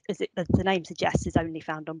 which is, as the name suggests, is only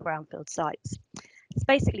found on brownfield sites. It's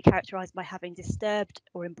basically characterised by having disturbed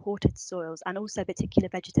or imported soils and also particular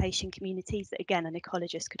vegetation communities that, again, an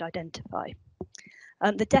ecologist could identify.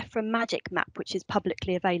 The DEFRA Magic Map, which is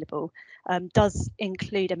publicly available, does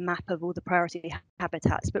include a map of all the priority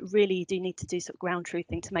habitats, but really you do need to do sort of ground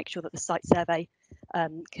truthing to make sure that the site survey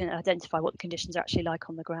can identify what the conditions are actually like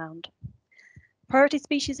on the ground. Priority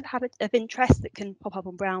species of interest that can pop up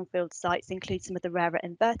on brownfield sites include some of the rarer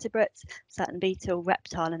invertebrates, certain beetle,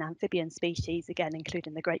 reptile and amphibian species, again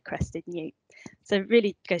including the great crested newt. So it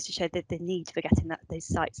really goes to show the need for getting those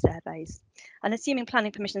site surveys. And assuming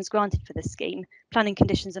planning permission is granted for the scheme, planning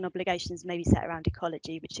conditions and obligations may be set around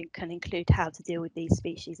ecology, which can include how to deal with these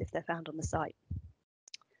species if they're found on the site.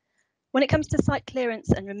 When it comes to site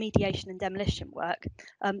clearance and remediation and demolition work,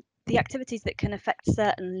 the activities that can affect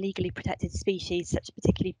certain legally protected species, such as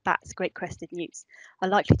particularly bats, great crested newts, are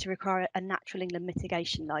likely to require a natural England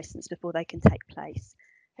mitigation licence before they can take place.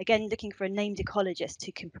 Again, looking for a named ecologist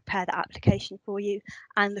who can prepare that application for you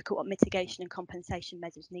and look at what mitigation and compensation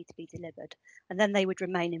measures need to be delivered. And then they would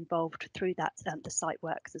remain involved through that, the site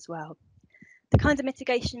works as well. The kinds of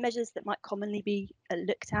mitigation measures that might commonly be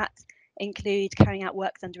looked at include carrying out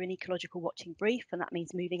works under an ecological watching brief, and that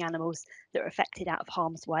means moving animals that are affected out of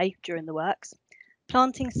harm's way during the works,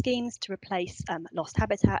 planting schemes to replace lost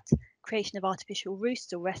habitat, creation of artificial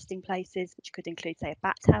roosts or resting places, which could include, say, a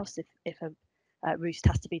bat house if a roost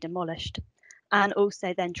has to be demolished, and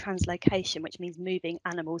also then translocation, which means moving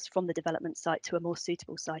animals from the development site to a more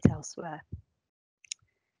suitable site elsewhere.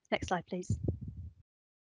 Next slide, please.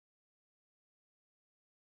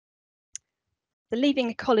 So leaving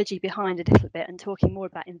ecology behind a little bit and talking more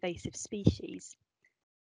about invasive species.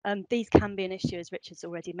 These can be an issue, as Richard's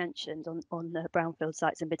already mentioned, on the brownfield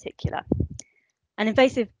sites in particular. An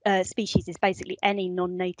invasive species is basically any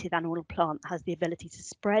non-native animal or plant that has the ability to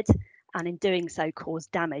spread and in doing so cause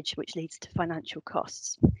damage, which leads to financial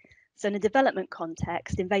costs. So in a development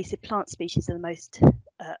context, invasive plant species are the most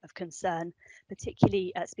of concern,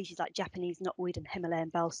 particularly species like Japanese knotweed and Himalayan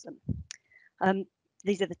balsam.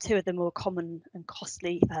 These are the two of the more common and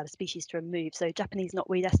costly species to remove. So Japanese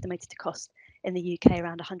knotweed estimated to cost in the UK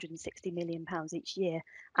around £160 million each year,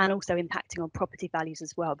 and also impacting on property values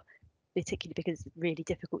as well, particularly because it's really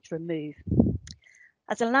difficult to remove.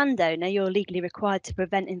 As a landowner, you're legally required to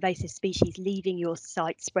prevent invasive species leaving your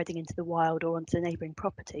site, spreading into the wild or onto neighbouring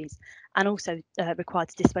properties, and also required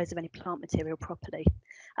to dispose of any plant material properly.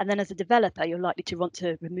 And then as a developer, you're likely to want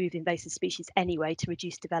to remove invasive species anyway to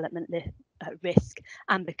reduce development risk,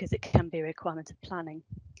 and because it can be a requirement of planning.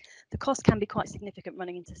 The cost can be quite significant,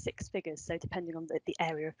 running into six figures, so depending on the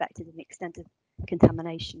area affected and the extent of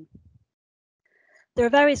contamination. There are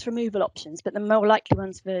various removal options, but the more likely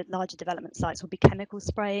ones for larger development sites will be chemical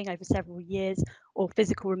spraying over several years or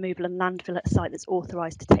physical removal and landfill at a site that's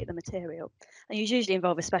authorised to take the material. And you usually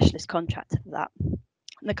involve a specialist contractor for that.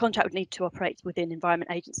 And the contract would need to operate within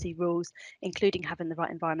Environment Agency rules, including having the right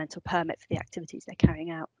environmental permit for the activities they're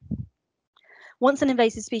carrying out. Once an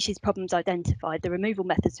invasive species problem is identified, the removal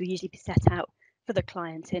methods will usually be set out for the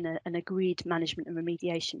client in an agreed management and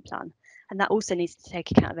remediation plan. And that also needs to take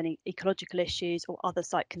account of any ecological issues or other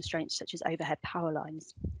site constraints such as overhead power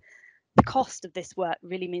lines. The cost of this work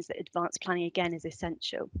really means that advanced planning again is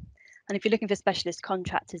essential. And if you're looking for specialist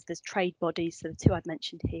contractors, there's trade bodies, so the two I've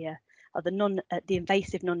mentioned here are the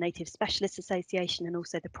Invasive Non-Native Specialists Association and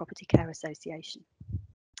also the Property Care Association.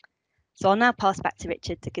 So I'll now pass back to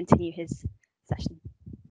Richard to continue his session.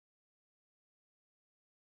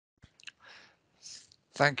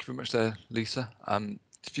 Thank you very much there, Lisa.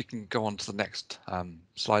 If you can go on to the next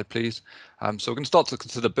slide, please. So we're going to start to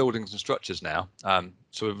consider buildings and structures now.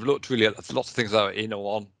 So we've looked really at lots of things that are in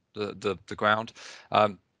or on the ground.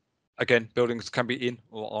 Again, buildings can be in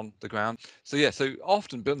or on the ground. So yeah, so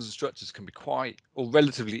often buildings and structures can be quite or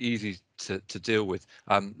relatively easy to deal with.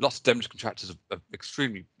 Lots of demolition contractors are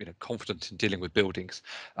extremely confident in dealing with buildings.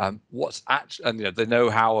 What's actually, and they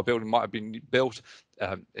know how a building might have been built,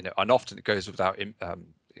 and often it goes without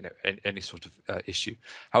any sort of issue.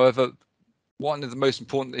 However, one of the most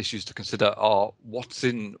important issues to consider are what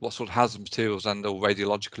sort of hazardous materials and or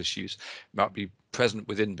radiological issues might be present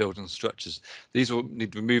within building structures. These will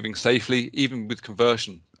need removing safely, even with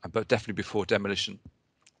conversion, but definitely before demolition.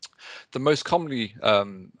 The most commonly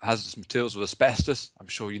hazardous materials were asbestos. I'm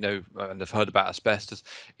sure you know and have heard about asbestos.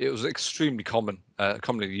 It was extremely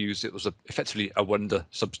commonly used. It was effectively a wonder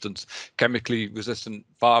substance, chemically resistant,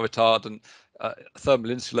 fire retardant,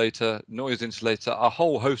 thermal insulator, noise insulator, a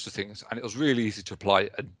whole host of things, and it was really easy to apply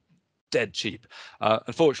and dead cheap.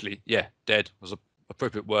 Unfortunately, yeah, dead was an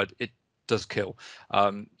appropriate word. It does kill.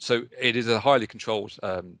 So it is a highly controlled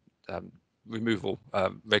removal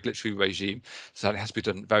regulatory regime, so it has to be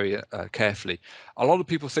done very carefully. A lot of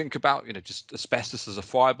people think about just asbestos as a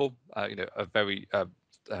friable, a very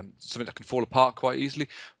something that can fall apart quite easily,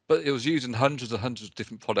 but it was used in hundreds and hundreds of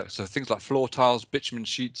different products. So things like floor tiles, bitumen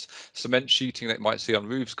sheets, cement sheeting that you might see on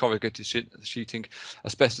roofs, corrugated sheeting,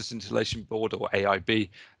 asbestos insulation board or AIB.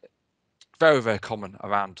 Very, very common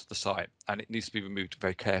around the site, and it needs to be removed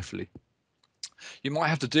very carefully. You might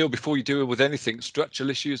have to deal, before you deal with anything, structural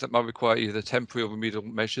issues that might require either temporary or remedial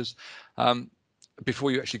measures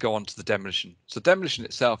before you actually go on to the demolition. So demolition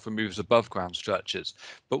itself removes above ground structures,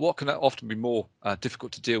 but what can often be more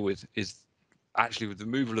difficult to deal with is actually with the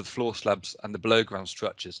removal of the floor slabs and the below ground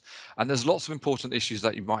structures. And there's lots of important issues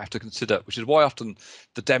that you might have to consider, which is why often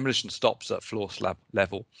the demolition stops at floor slab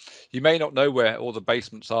level. You may not know where all the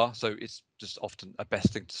basements are, so it's just often a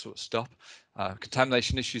best thing to sort of stop.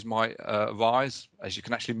 Contamination issues might arise as you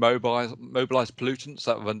can actually mobilize pollutants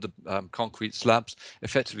that are under concrete slabs.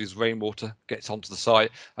 Effectively, as rainwater gets onto the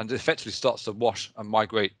site and effectively starts to wash and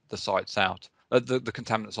migrate the sites out, the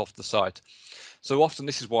contaminants off the site. So often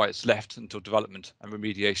this is why it's left until development and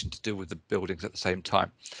remediation to deal with the buildings at the same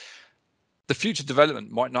time. The future development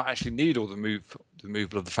might not actually need all the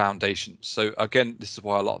removal of the foundation. So again, this is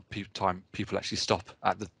why a lot of people actually stop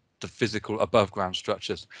at the physical above ground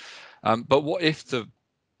structures. But what if the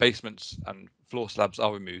basements and floor slabs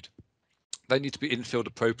are removed? They need to be infilled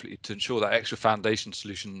appropriately to ensure that extra foundation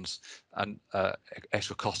solutions and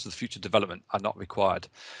extra costs of the future development are not required.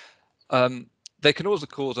 They can also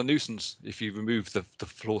cause a nuisance if you remove the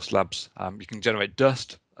floor slabs. You can generate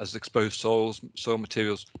dust as exposed soil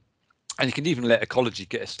materials, and you can even let ecology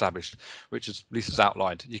get established, which, as Lisa's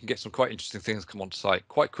outlined, you can get some quite interesting things come onto site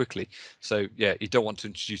quite quickly. So yeah, you don't want to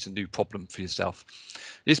introduce a new problem for yourself.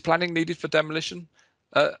 Is planning needed for demolition?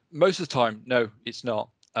 Most of the time, no, it's not.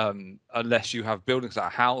 Unless you have buildings that are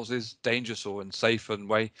houses, dangerous or unsafe in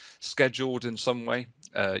way, scheduled in some way,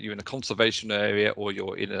 you're in a conservation area, or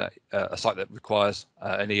you're in a site that requires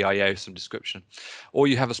an EIA of some description, or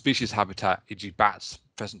you have a species habitat, e.g. bats,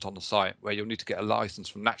 present on the site, where you'll need to get a license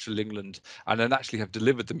from Natural England and then actually have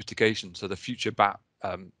delivered the mitigation, so the future bat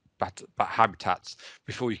habitats,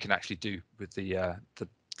 before you can actually do with the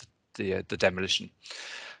demolition.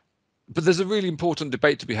 But there's a really important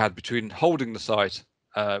debate to be had between holding the site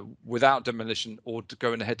without demolition or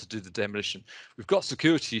going ahead to do the demolition. We've got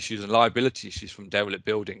security issues and liability issues from derelict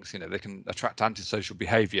buildings. They can attract antisocial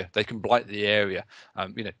behaviour. They can blight the area.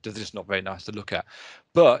 They're just not very nice to look at.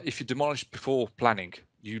 But if you demolish before planning,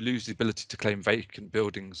 you lose the ability to claim vacant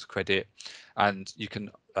buildings credit, and you can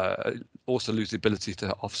also lose the ability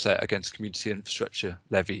to offset against community infrastructure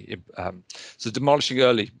levy. So demolishing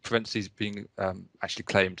early prevents these being actually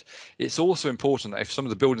claimed. It's also important that if some of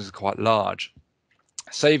the buildings are quite large,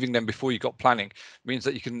 saving them before you got planning means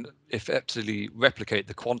that you can effectively replicate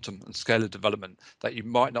the quantum and scale of development that you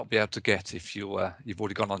might not be able to get if you've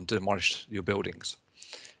already gone on and demolished your buildings.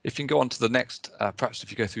 If you can go on to the next, perhaps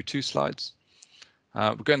if you go through 2 slides,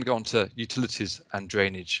 we're going to go on to utilities and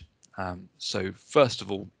drainage. So first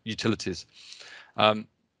of all, utilities.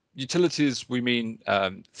 Utilities, we mean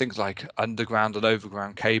things like underground and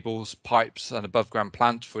overground cables, pipes and above ground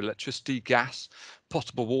plant for electricity, gas,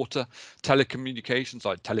 potable water, telecommunications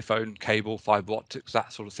like telephone, cable, fibre optics,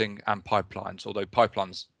 that sort of thing, and pipelines, although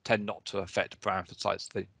pipelines tend not to affect brownfield sites.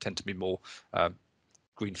 They tend to be more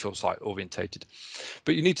greenfield site orientated.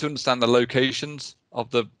 But you need to understand the locations of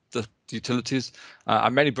the utilities,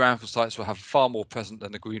 and many brownfield sites will have far more present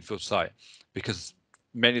than a greenfield site, because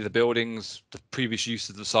many of the buildings, the previous use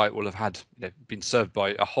of the site will have had been served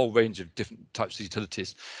by a whole range of different types of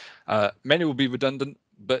utilities. Many will be redundant,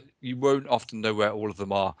 but you won't often know where all of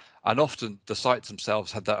them are, and often the sites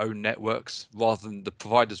themselves had their own networks rather than the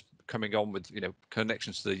providers coming on with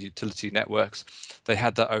connections to the utility networks. They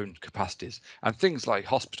had their own capacities, and things like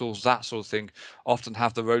hospitals, that sort of thing, often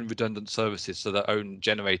have their own redundant services, so their own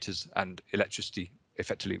generators and electricity,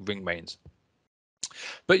 effectively ring mains.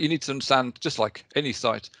 But you need to understand, just like any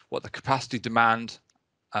site, what the capacity, demand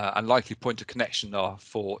and likely point of connection are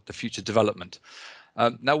for the future development.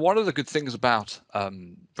 Now, one of the good things about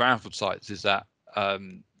brownfield sites is that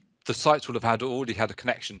the sites will have already had a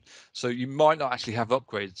connection, so you might not actually have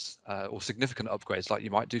upgrades or significant upgrades like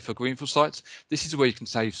you might do for greenfield sites. This is where you can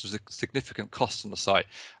save some significant costs on the site,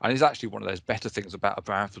 and it's actually one of those better things about a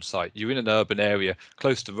brownfield site. You're in an urban area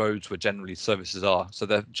close to roads where generally services are, so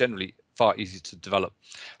they're generally far easier to develop.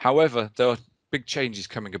 However, there are big changes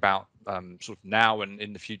coming about sort of now and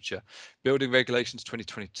in the future. Building regulations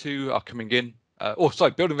 2022 are coming in.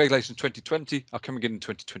 Building regulations 2020 are coming in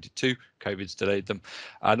 2022. COVID's delayed them,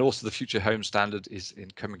 and also the future home standard is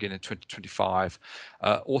coming in 2025.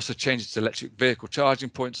 Also, changes to electric vehicle charging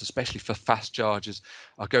points, especially for fast chargers,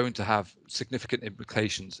 are going to have significant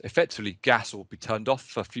implications. Effectively, gas will be turned off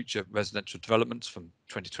for future residential developments from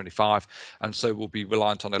 2025, and so will be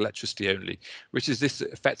reliant on electricity only, which is this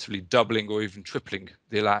effectively doubling or even tripling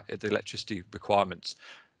the electricity requirements.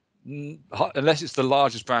 Unless it's the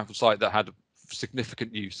largest brownfield site that had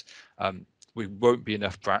significant use, we won't be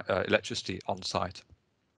enough electricity on site.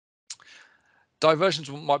 Diversions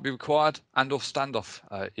might be required, and or standoffs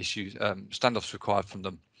required from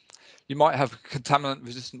them. You might have contaminant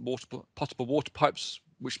resistant potable water pipes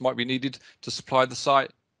which might be needed to supply the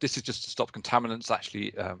site. This is just to stop contaminants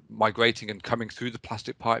actually migrating and coming through the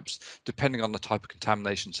plastic pipes, depending on the type of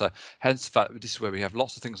contamination. So hence the fact that this is where we have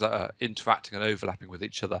lots of things that are interacting and overlapping with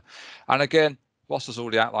each other. And again, Ross has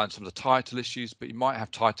already outlined some of the title issues, but you might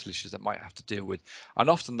have title issues that might have to deal with. And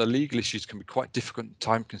often the legal issues can be quite difficult and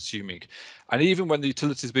time consuming. And even when the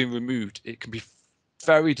utility is being removed, it can be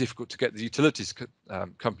very difficult to get the utilities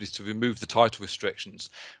companies to remove the title restrictions.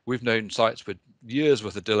 We've known sites with years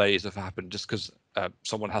worth of delays have happened just because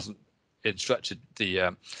someone hasn't instructed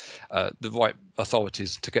the right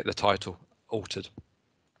authorities to get the title altered.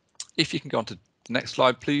 If you can go on to the next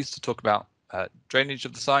slide, please, to talk about drainage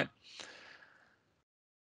of the site.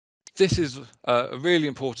 This is a really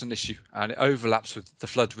important issue, and it overlaps with the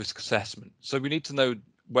flood risk assessment. So we need to know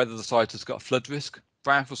whether the site has got a flood risk.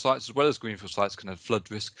 Brownfield sites as well as greenfield sites can have flood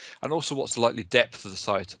risk, and also what's the likely depth of the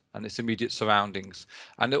site and its immediate surroundings,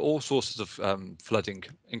 and all sources of flooding,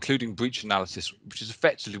 including breach analysis, which is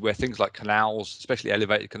effectively where things like canals, especially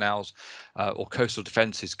elevated canals or coastal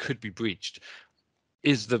defences, could be breached.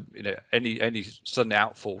 Is the any sudden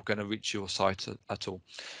outfall going to reach your site at all?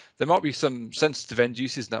 There might be some sensitive end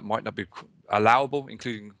uses that might not be allowable,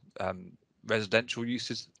 including residential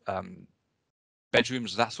uses,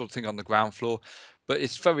 bedrooms, that sort of thing on the ground floor. But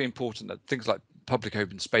it's very important that things like public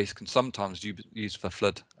open space can sometimes be used for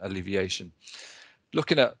flood alleviation.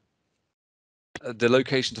 Looking at the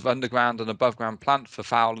locations of underground and above ground plant for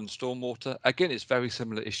foul and stormwater, again, it's very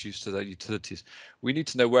similar issues to the utilities. We need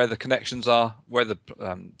to know where the connections are, where the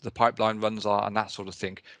pipeline runs are, and that sort of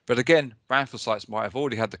thing. But again, brownfield sites might have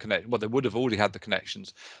already had the connection. Well, they would have already had the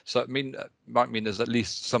connections, so it might mean there's at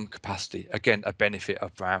least some capacity. Again, a benefit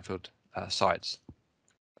of brownfield sites.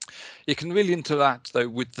 It can really interact though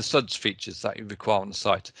with the SUDS features that you require on the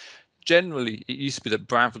site. Generally, it used to be that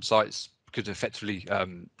brownfield sites could effectively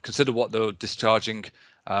consider what they're discharging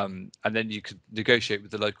And then you could negotiate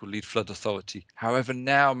with the local lead flood authority. However,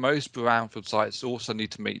 now most brownfield sites also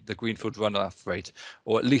need to meet the greenfield runoff rate,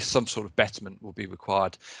 or at least some sort of betterment will be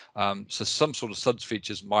required. So some sort of SUDS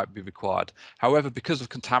features might be required. However, because of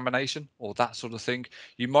contamination or that sort of thing,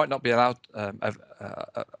 you might not be allowed,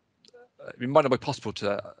 it might not be possible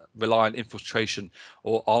to rely on infiltration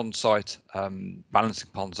or on-site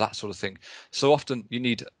balancing ponds, that sort of thing. So often you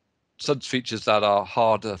need SUDS features that are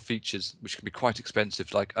harder features, which can be quite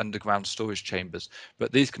expensive, like underground storage chambers,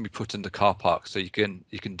 but these can be put in the car park, so you can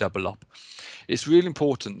double up. It's really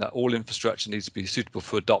important that all infrastructure needs to be suitable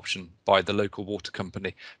for adoption by the local water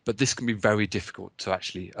company, but this can be very difficult to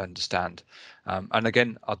actually understand. And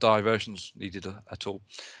again, are diversions needed at all?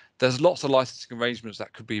 There's lots of licensing arrangements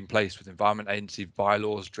that could be in place with Environment Agency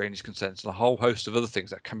bylaws, drainage consents, and a whole host of other things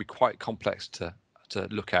that can be quite complex to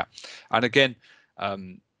look at. And again,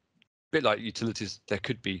 bit like utilities, there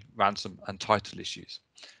could be ransom and title issues.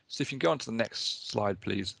 So if you can go on to the next slide,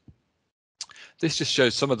 please. This just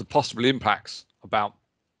shows some of the possible impacts about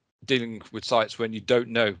dealing with sites when you don't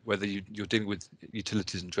know whether you're dealing with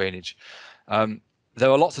utilities and drainage. There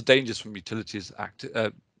are lots of dangers from utilities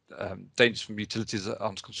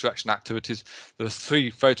on construction activities. There are 3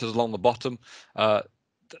 photos along the bottom. The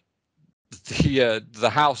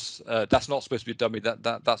house that's not supposed to be a dummy.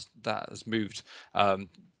 That has moved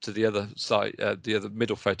to the other side, the other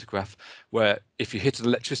middle photograph, where if you hit an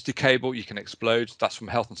electricity cable, you can explode. That's from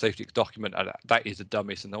a health and safety document, and that is a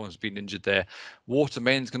dummy, so no one's been injured there. Water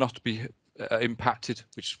mains can often be impacted,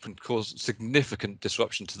 which can cause significant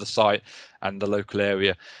disruption to the site and the local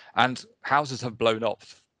area. And houses have blown up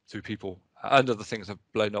through people, and other things have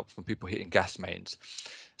blown up from people hitting gas mains.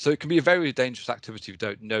 So it can be a very dangerous activity if you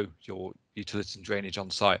don't know your utilities and drainage on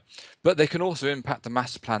site. But they can also impact the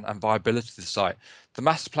master plan and viability of the site. The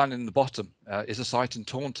master plan in the bottom is a site in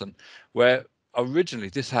Taunton, where originally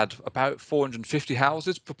this had about 450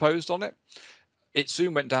 houses proposed on it. It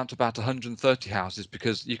soon went down to about 130 houses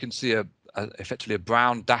because you can see effectively a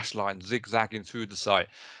brown dash line zigzagging through the site.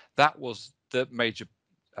 That was the major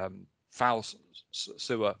foul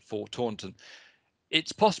sewer for Taunton.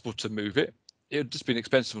 It's possible to move it. It would just been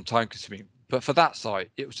expensive and time consuming, but for that site,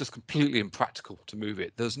 it was just completely impractical to move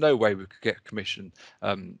it. There's no way we could get commission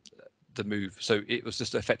the move. So it was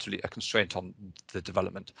just effectively a constraint on the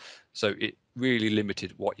development. So it really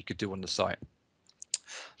limited what you could do on the site.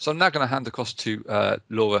 So I'm now going to hand across to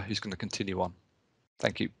Laura, who's going to continue on.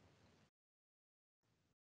 Thank you.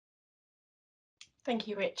 Thank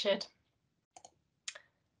you, Richard.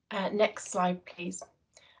 Next slide, please.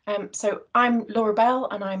 So I'm Laura Bell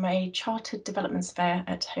and I'm a Chartered Development Surveyor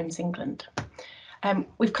at Homes England.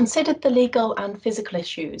 We've considered the legal and physical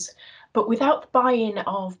issues, but without the buy-in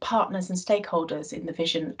of partners and stakeholders in the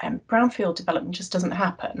vision, brownfield development just doesn't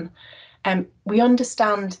happen. We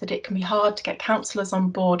understand that it can be hard to get councillors on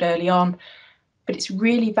board early on, but it's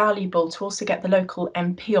really valuable to also get the local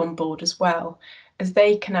MP on board as well, as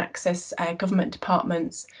they can access government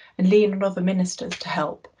departments and lean on other ministers to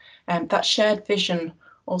help. That shared vision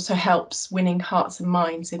also helps winning hearts and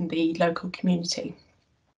minds in the local community.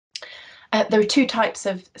 There are 2 types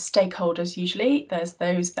of stakeholders usually. There's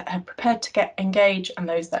those that are prepared to engage and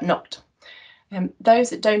those that are not.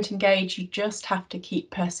 Those that don't engage, you just have to keep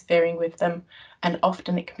persevering with them, and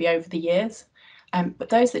often it can be over the years. But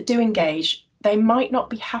those that do engage, they might not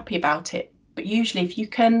be happy about it, but usually if you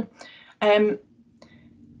can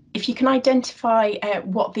identify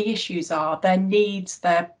what the issues are, their needs,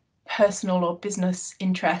 their personal or business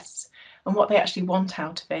interests, and what they actually want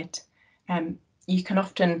out of it, you can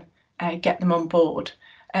often get them on board.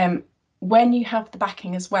 When you have the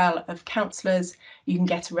backing as well of councillors, you can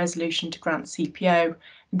get a resolution to grant CPO.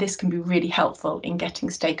 This can be really helpful in getting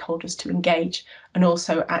stakeholders to engage and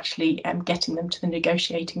also actually getting them to the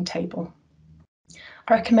negotiating table.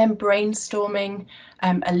 I recommend brainstorming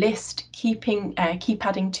a list, keep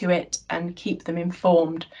adding to it and keep them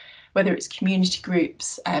informed, whether it's community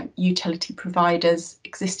groups, utility providers,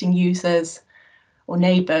 existing users or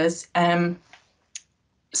neighbours.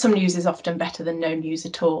 Some news is often better than no news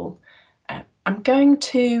at all. I'm going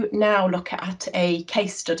to now look at a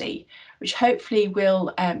case study, which hopefully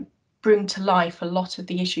will bring to life a lot of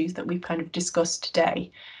the issues that we've kind of discussed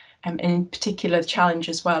today, and in particular the challenge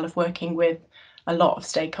as well of working with a lot of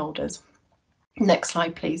stakeholders. Next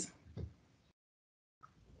slide, please.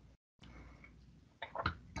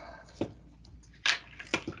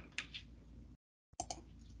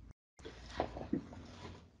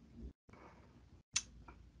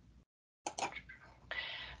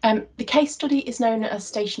 The case study is known as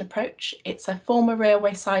Station Approach. It's a former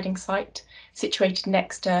railway siding site situated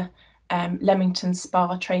next to Leamington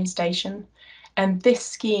Spa train station. And this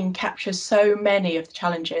scheme captures so many of the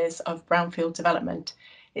challenges of brownfield development.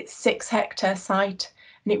 It's 6-hectare site,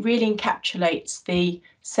 and it really encapsulates the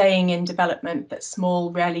saying in development that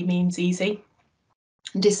small rarely means easy.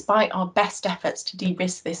 And despite our best efforts to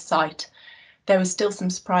de-risk this site, there were still some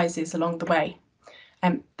surprises along the way.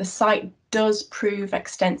 The site does prove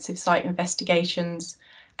extensive site investigations,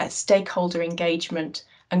 stakeholder engagement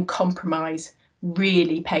and compromise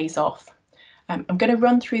really pays off. I'm going to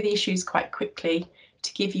run through the issues quite quickly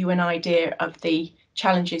to give you an idea of the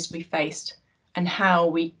challenges we faced and how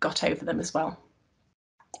we got over them as well.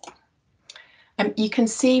 You can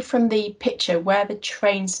see from the picture where the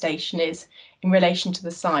train station is in relation to the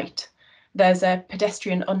site. There's a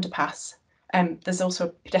pedestrian underpass. There's also a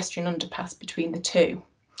pedestrian underpass between the two.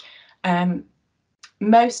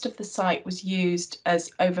 Most of the site was used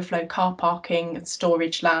as overflow car parking and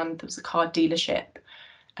storage land. There was a car dealership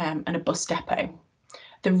and a bus depot.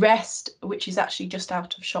 The rest, which is actually just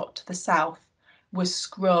out of shot to the south, was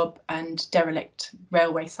scrub and derelict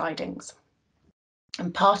railway sidings.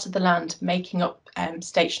 And part of the land making up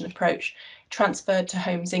Station Approach transferred to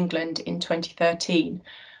Homes England in 2013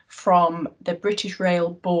 from the British Rail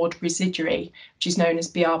Board residuary, which is known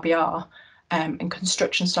as BRBR, and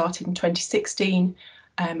construction started in 2016.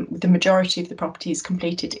 The majority of the properties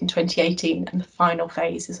completed in 2018, and the final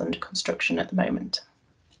phase is under construction at the moment.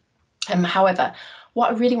 However, what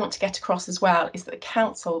I really want to get across as well is that the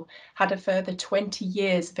council had a further 20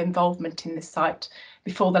 years of involvement in this site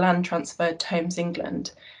before the land transferred to Homes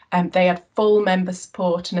England. They had full member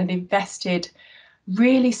support and had invested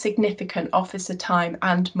really significant officer time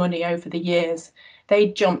and money over the years. They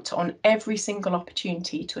jumped on every single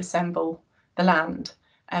opportunity to assemble the land.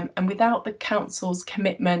 And without the council's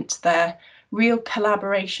commitment, their real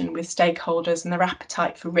collaboration with stakeholders and their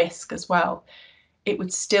appetite for risk as well, it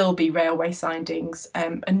would still be railway sidings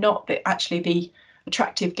and not actually the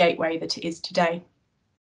attractive gateway that it is today.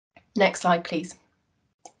 Next slide, please.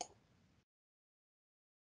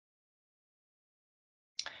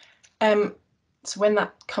 So when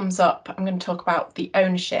that comes up, I'm going to talk about the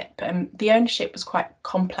ownership. The ownership was quite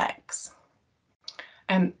complex.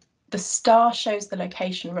 The star shows the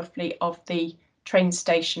location roughly of the train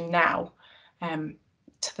station now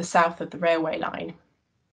to the south of the railway line.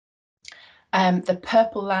 The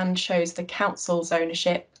purple land shows the council's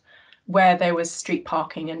ownership, where there was street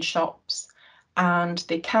parking and shops. And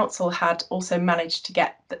the council had also managed to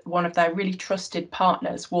get one of their really trusted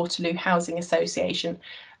partners, Waterloo Housing Association,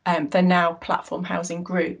 they're now Platform Housing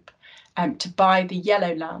Group, to buy the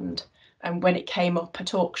yellow land when it came up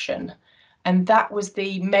at auction. And that was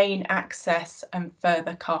the main access and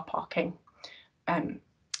further car parking.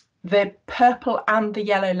 The purple and the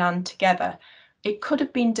yellow land together, it could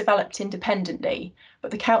have been developed independently, but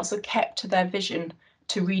the council kept to their vision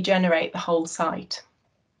to regenerate the whole site.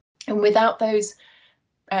 And without those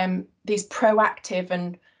these proactive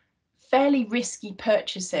and fairly risky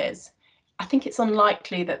purchases, I think it's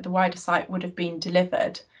unlikely that the wider site would have been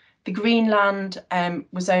delivered. The green land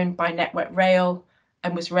was owned by Network Rail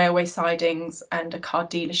and was railway sidings and a car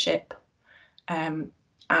dealership and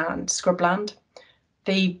scrubland.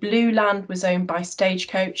 The blue land was owned by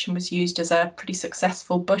Stagecoach and was used as a pretty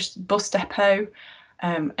successful bus depot,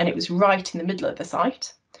 and it was right in the middle of the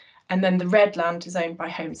site. And then the red land is owned by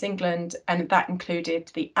Homes England, and that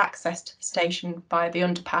included the access to the station via the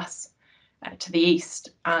underpass to the east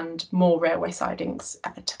and more railway sidings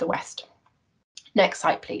to the west. Next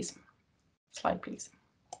slide, please. Slide, please.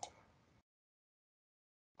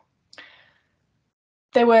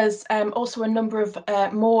 There was also a number of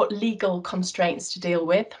more legal constraints to deal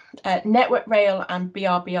with. Network Rail and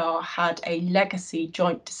BRBR had a legacy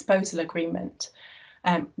joint disposal agreement,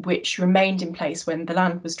 which remained in place when the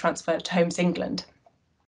land was transferred to Homes England.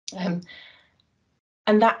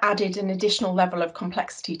 And that added an additional level of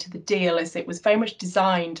complexity to the deal, as it was very much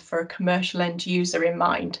designed for a commercial end user in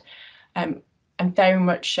mind, and very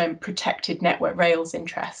much protected Network Rail's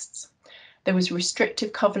interests. There was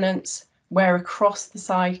restrictive covenants where across the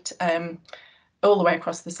site, all the way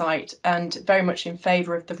across the site, and very much in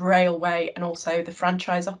favour of the railway and also the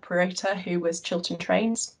franchise operator, who was Chiltern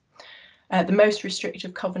Trains. The most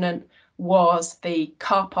restrictive covenant was the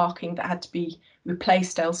car parking that had to be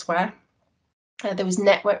replaced elsewhere. There was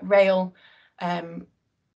Network Rail,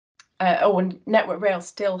 Network Rail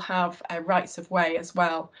still have rights of way as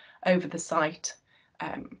well over the site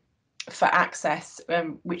for access,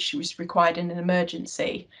 which was required in an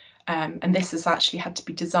emergency. And this has actually had to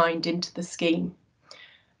be designed into the scheme.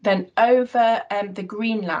 Then over the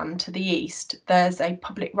green land to the east, there's a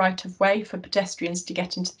public right of way for pedestrians to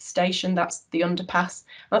get into the station. That's the underpass.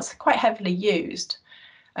 That's quite heavily used.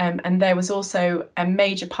 And there was also a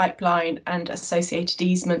major pipeline and associated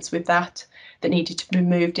easements with that needed to be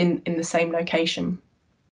moved in the same location.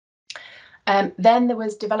 Then there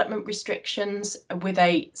was development restrictions with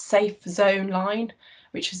a safe zone line,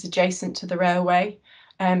 which was adjacent to the railway.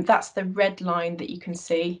 That's the red line that you can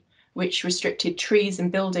see, which restricted trees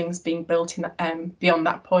and buildings being built in beyond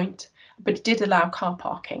that point, but it did allow car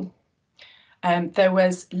parking. There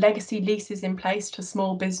was legacy leases in place for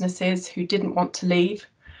small businesses who didn't want to leave,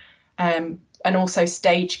 and also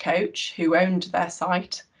Stagecoach, who owned their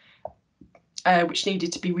site, which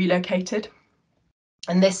needed to be relocated.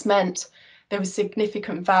 And this meant there was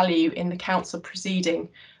significant value in the council proceeding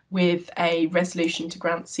with a resolution to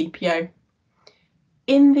grant CPO.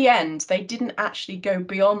 In the end, they didn't actually go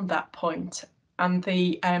beyond that point, and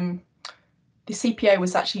the CPO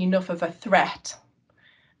was actually enough of a threat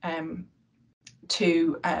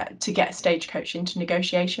to get Stagecoach into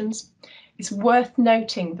negotiations. It's worth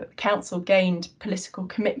noting that the council gained political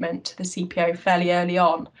commitment to the CPO fairly early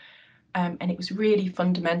on, and it was really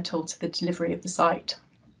fundamental to the delivery of the site.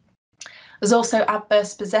 There's also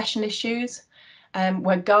adverse possession issues,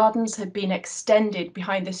 where gardens had been extended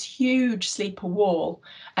behind this huge sleeper wall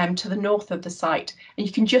to the north of the site. And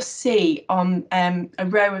you can just see on a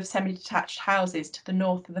row of semi-detached houses to the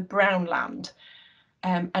north of the Brown land.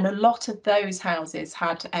 And a lot of those houses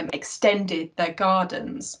had extended their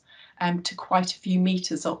gardens to quite a few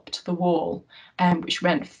metres up to the wall, which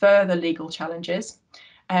meant further legal challenges.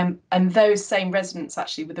 And those same residents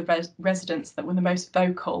actually were the residents that were the most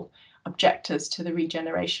vocal objectors to the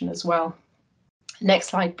regeneration as well. Next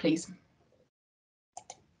slide, please.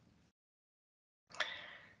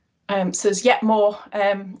 So there's yet more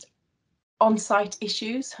on-site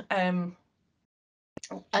issues, and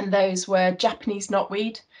those were Japanese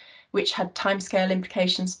knotweed, which had timescale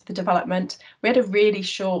implications for the development. We had a really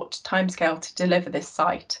short timescale to deliver this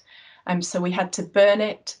site, so we had to burn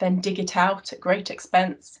it, then dig it out at great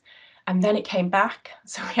expense, and then it came back,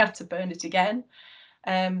 so we had to burn it again.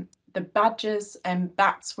 The badgers and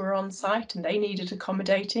bats were on site and they needed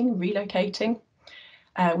accommodating, relocating.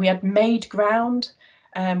 We had made ground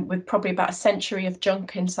with probably about a century of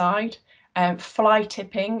junk inside, fly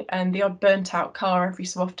tipping and the odd burnt out car every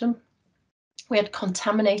so often. We had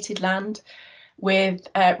contaminated land with,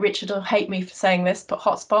 Richard will hate me for saying this, but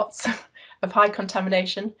hotspots of high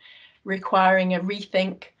contamination requiring a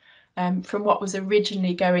rethink from what was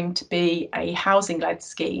originally going to be a housing-led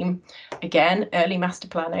scheme, again, early master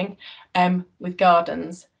planning, with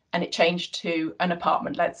gardens, and it changed to an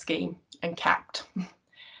apartment-led scheme and capped.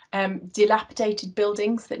 Dilapidated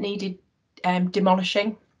buildings that needed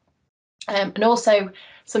demolishing, and also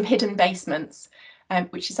some hidden basements,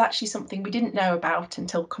 which is actually something we didn't know about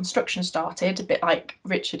until construction started, a bit like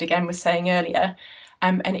Richard again was saying earlier.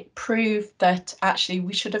 And it proved that actually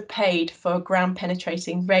we should have paid for ground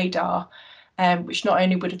penetrating radar, which not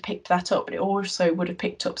only would have picked that up, but it also would have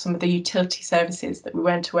picked up some of the utility services that we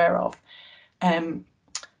weren't aware of. And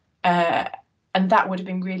that would have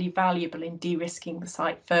been really valuable in de-risking the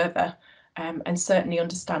site further, and certainly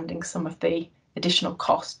understanding some of the additional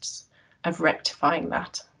costs of rectifying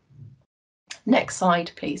that. Next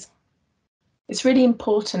slide, please. It's really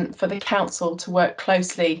important for the council to work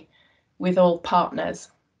closely with all partners.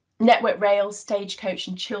 Network Rail, Stagecoach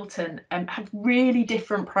and Chiltern have really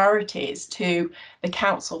different priorities to the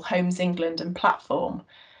council, Homes England and Platform.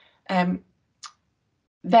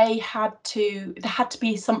 There had to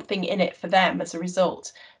be something in it for them as a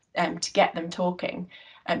result to get them talking.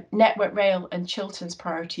 Network Rail and Chiltern's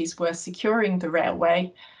priorities were securing the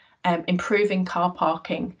railway, improving car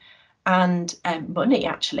parking and money,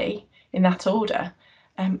 actually, in that order.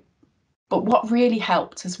 But what really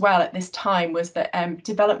helped as well at this time was that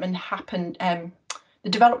development happened. The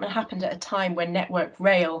development happened at a time when Network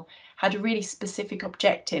Rail had really specific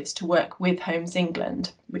objectives to work with Homes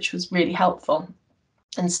England, which was really helpful.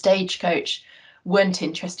 And Stagecoach weren't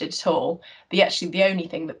interested at all. The only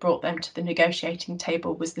thing that brought them to the negotiating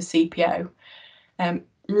table was the CPO.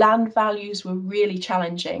 Land values were really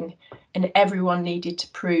challenging, and everyone needed to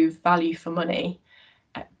prove value for money.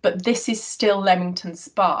 But this is still Leamington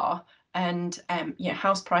Spa. And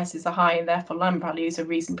house prices are high and therefore land values are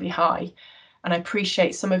reasonably high. And I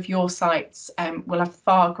appreciate some of your sites will have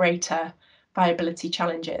far greater viability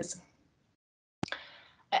challenges.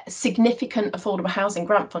 Significant affordable housing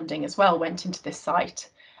grant funding as well went into this site.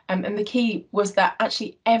 And the key was that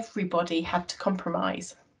actually everybody had to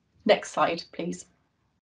compromise. Next slide, please.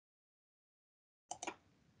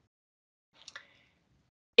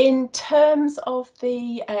 In terms of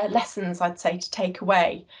the lessons I'd say to take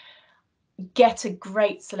away, get a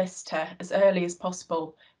great solicitor as early as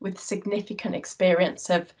possible with significant experience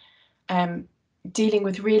of dealing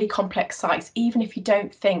with really complex sites, even if you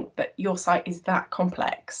don't think that your site is that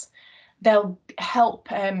complex. They'll help,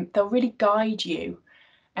 they'll really guide you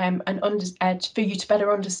and for you to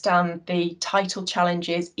better understand the title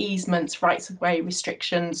challenges, easements, rights of way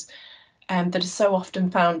restrictions that are so often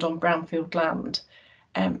found on brownfield land.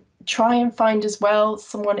 Try and find as well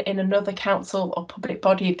someone in another council or public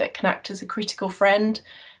body that can act as a critical friend.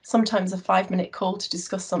 Sometimes a 5-minute call to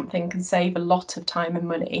discuss something can save a lot of time and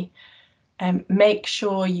money. Make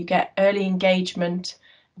sure you get early engagement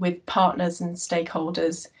with partners and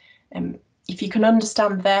stakeholders. If you can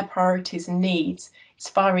understand their priorities and needs, it's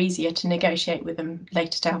far easier to negotiate with them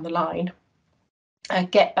later down the line.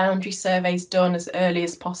 Get boundary surveys done as early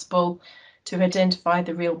as possible to identify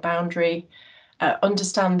the real boundary,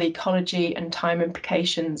 understand the ecology and time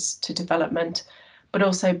implications to development, but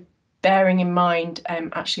also bearing in mind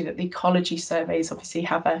actually that the ecology surveys obviously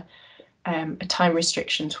have a time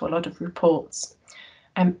restriction to a lot of reports.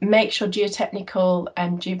 Make sure geotechnical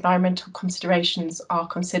and environmental considerations are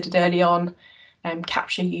considered early on,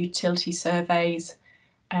 capture utility surveys,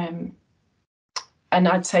 and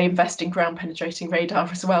I'd say invest in ground penetrating radar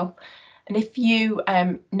as well. And if you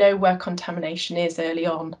know where contamination is early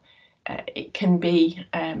on, it can be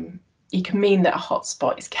it can mean that a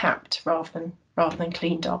hotspot is capped rather than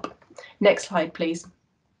cleaned up. Next slide, please.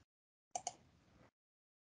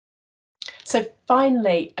 So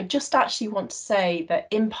finally, I just actually want to say that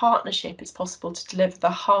in partnership, it's possible to deliver the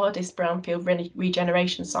hardest brownfield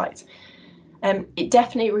regeneration sites. It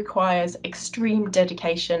definitely requires extreme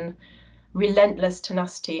dedication, relentless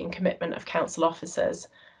tenacity and commitment of council officers,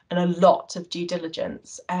 and a lot of due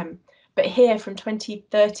diligence. But here from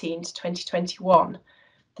 2013 to 2021,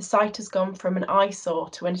 the site has gone from an eyesore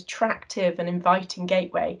to an attractive and inviting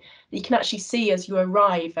gateway that you can actually see as you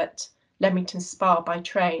arrive at Leamington Spa by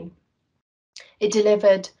train. It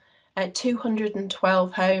delivered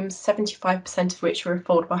 212 homes, 75% of which were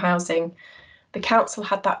affordable housing. The council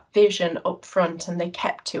had that vision up front and they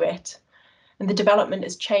kept to it. And the development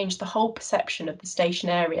has changed the whole perception of the station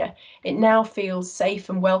area. It now feels safe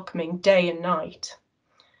and welcoming day and night.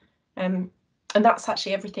 And that's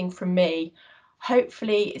actually everything from me.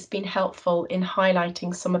 Hopefully it's been helpful in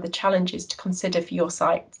highlighting some of the challenges to consider for your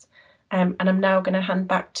sites. And I'm now going to hand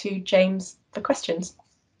back to James for questions.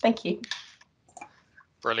 Thank you.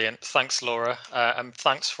 Brilliant. Thanks, Laura. And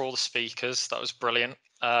thanks for all the speakers. That was brilliant.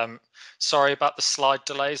 Sorry about the slide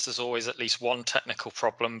delays. There's always at least one technical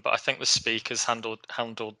problem, but I think the speakers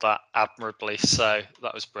handled that admirably. So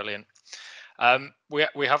that was brilliant.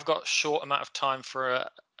 We have got a short amount of time for a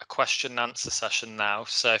question and answer session now.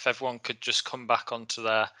 So if everyone could just come back onto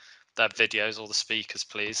their videos, all the speakers,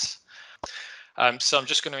 please. So I'm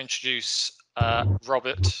just going to introduce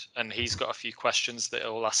Robert, and he's got a few questions that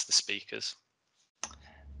he'll ask the speakers.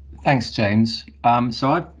 Thanks, James.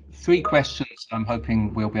 So I've 3 questions I'm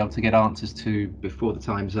hoping we'll be able to get answers to before the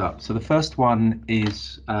time's up. So the first one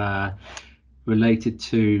is related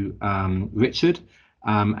to Richard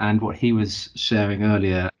and what he was sharing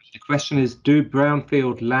earlier. The question is, do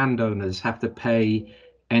brownfield landowners have to pay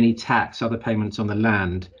any tax, other payments on the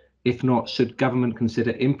land? If not, should government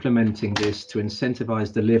consider implementing this to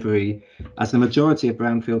incentivize delivery, as the majority of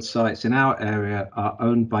brownfield sites in our area are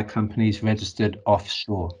owned by companies registered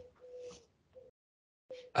offshore?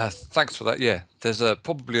 Thanks for that. Yeah, there's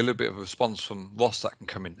probably a little bit of a response from Ross that can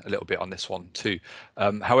come in a little bit on this one too.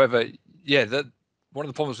 However, yeah, one of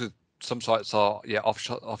the problems with some sites are, yeah,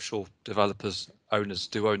 offshore developers, owners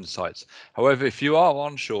do own the sites. However, if you are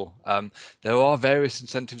onshore, there are various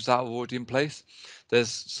incentives that are already in place. There's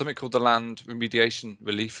something called the land remediation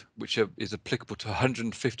relief, which is applicable to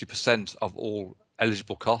 150% of all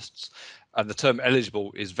eligible costs. And the term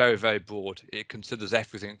eligible is very, very broad. It considers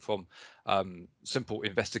everything from simple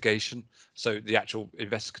investigation, so the actual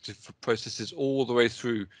investigative processes, all the way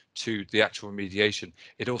through to the actual remediation.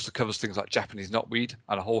 It also covers things like Japanese knotweed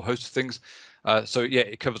and a whole host of things. So yeah,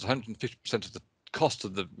 it covers 150% of the cost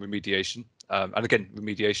of the remediation. And again,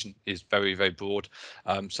 remediation is very, very broad.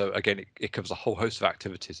 So again, it covers a whole host of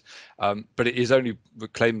activities, but it is only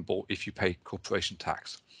reclaimable if you pay corporation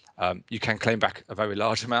tax. You can claim back a very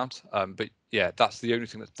large amount, but yeah, that's the only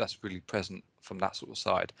thing that's really present from that sort of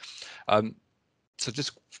side. So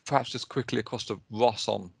perhaps just quickly across to Ross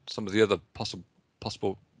on some of the other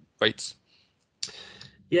possible rates.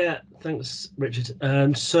 Yeah, thanks, Richard. I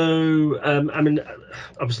mean,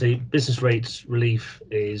 obviously, business rates relief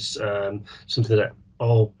is something that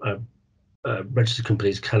all registered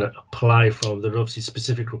companies can apply for. There are obviously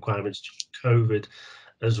specific requirements to COVID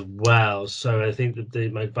as well. So I think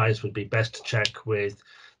that my advice would be best to check with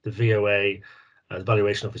the VOA, the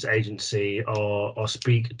Valuation Office Agency, or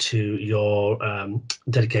speak to your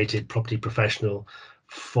dedicated property professional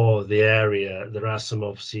for the area. There are some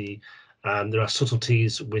obviously there are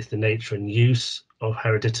subtleties with the nature and use of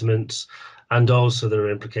hereditaments, and also there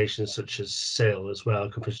are implications such as CIL as well,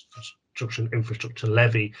 construction infrastructure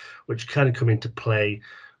levy, which can come into play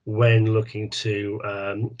when looking to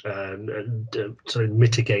sort of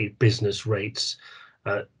mitigate business rates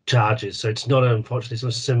charges. So it's not, unfortunately, it's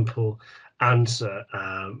not a simple answer,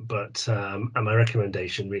 but my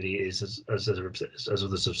recommendation really is, as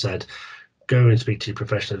others have said, go and speak to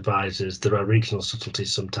professional advisors. There are regional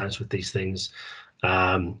subtleties sometimes with these things,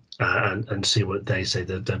 and see what they say.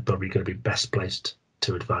 They're probably going to be best placed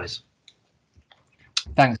to advise.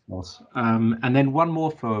 Thanks, Ross. And then one more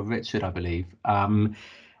for Richard, I believe.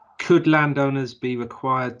 Could landowners be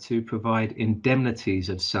required to provide indemnities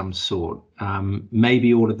of some sort?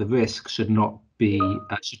 Maybe all of the risk should not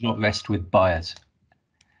rest with buyers.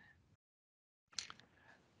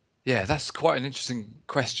 Yeah, that's quite an interesting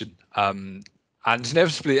question, and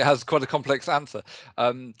inevitably it has quite a complex answer.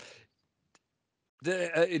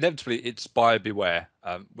 Inevitably, it's buyer beware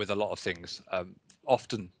with a lot of things.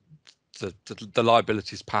 Often, the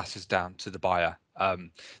liabilities passes down to the buyer.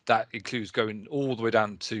 That includes going all the way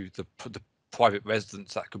down to the private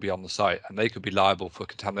residents that could be on the site, and they could be liable for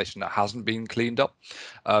contamination that hasn't been cleaned up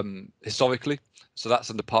historically. So that's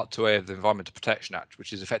under Part 2A of the Environmental Protection Act,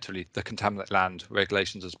 which is effectively the contaminant land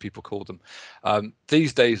regulations, as people call them.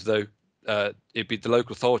 These days, though, it'd be the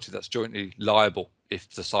local authority that's jointly liable if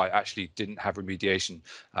the site actually didn't have remediation,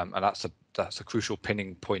 and that's a crucial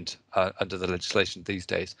pinning point under the legislation these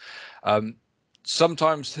days.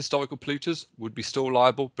 Sometimes historical polluters would be still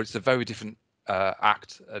liable, but it's a very different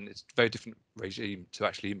act, and it's a very different regime to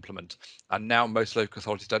actually implement. And now most local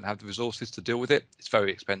authorities don't have the resources to deal with it. It's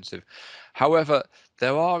very expensive. However,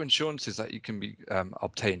 there are insurances that you can be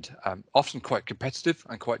obtained, often quite competitive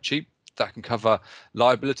and quite cheap, that can cover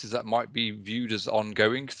liabilities that might be viewed as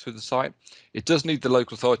ongoing through the site. It does need the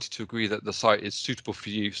local authority to agree that the site is suitable for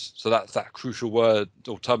use. So that's that crucial word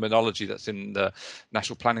or terminology that's in the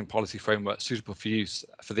National Planning Policy Framework, suitable for use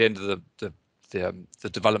for the end of the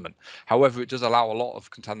development. However, it does allow a lot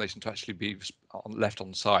of contamination to actually be left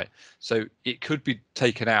on site. So it could be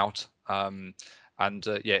taken out, and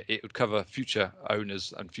yeah, it would cover future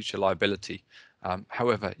owners and future liability.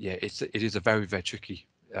 However, yeah, it is a very, very tricky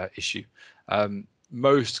issue.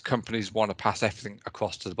 Most companies want to pass everything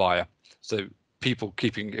across to the buyer. So people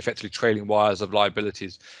keeping effectively trailing wires of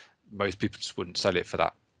liabilities, most people just wouldn't sell it for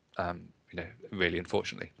that, really,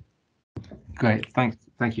 unfortunately. Great, thank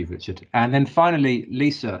you, Richard. And then finally,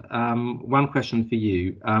 Lisa, one question for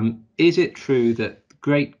you. Is it true that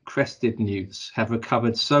great crested newts have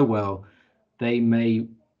recovered so well they may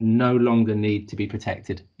no longer need to be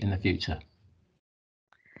protected in the future?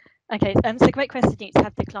 Okay, so great crested newts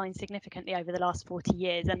have declined significantly over the last 40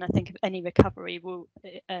 years, and I think any recovery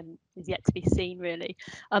is yet to be seen, really.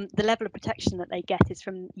 The level of protection that they get is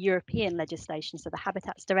from European legislation, so the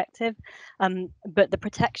Habitats Directive, but the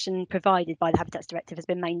protection provided by the Habitats Directive has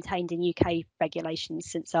been maintained in UK regulations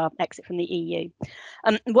since our exit from the EU.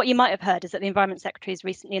 What you might have heard is that the Environment Secretary has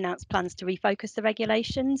recently announced plans to refocus the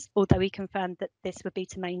regulations, although he confirmed that this would be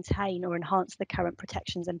to maintain or enhance the current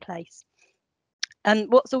protections in place.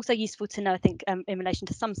 What's also useful to know, I think, in relation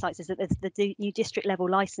to some sites, is that there's the new district level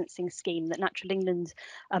licensing scheme that Natural England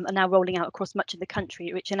are now rolling out across much of the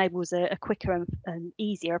country, which enables a quicker and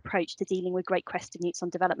easier approach to dealing with great crested newts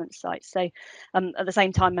on development sites. So at the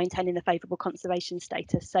same time, maintaining the favourable conservation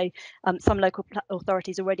status. So some local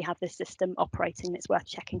authorities already have this system operating. It's worth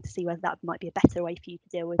checking to see whether that might be a better way for you to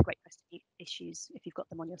deal with great crested newt issues if you've got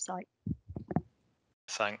them on your site.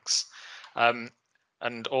 Thanks.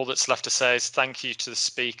 And all that's left to say is thank you to the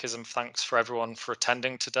speakers and thanks for everyone for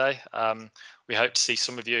attending today. We hope to see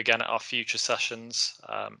some of you again at our future sessions.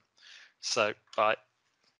 So bye.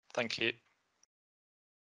 Thank you.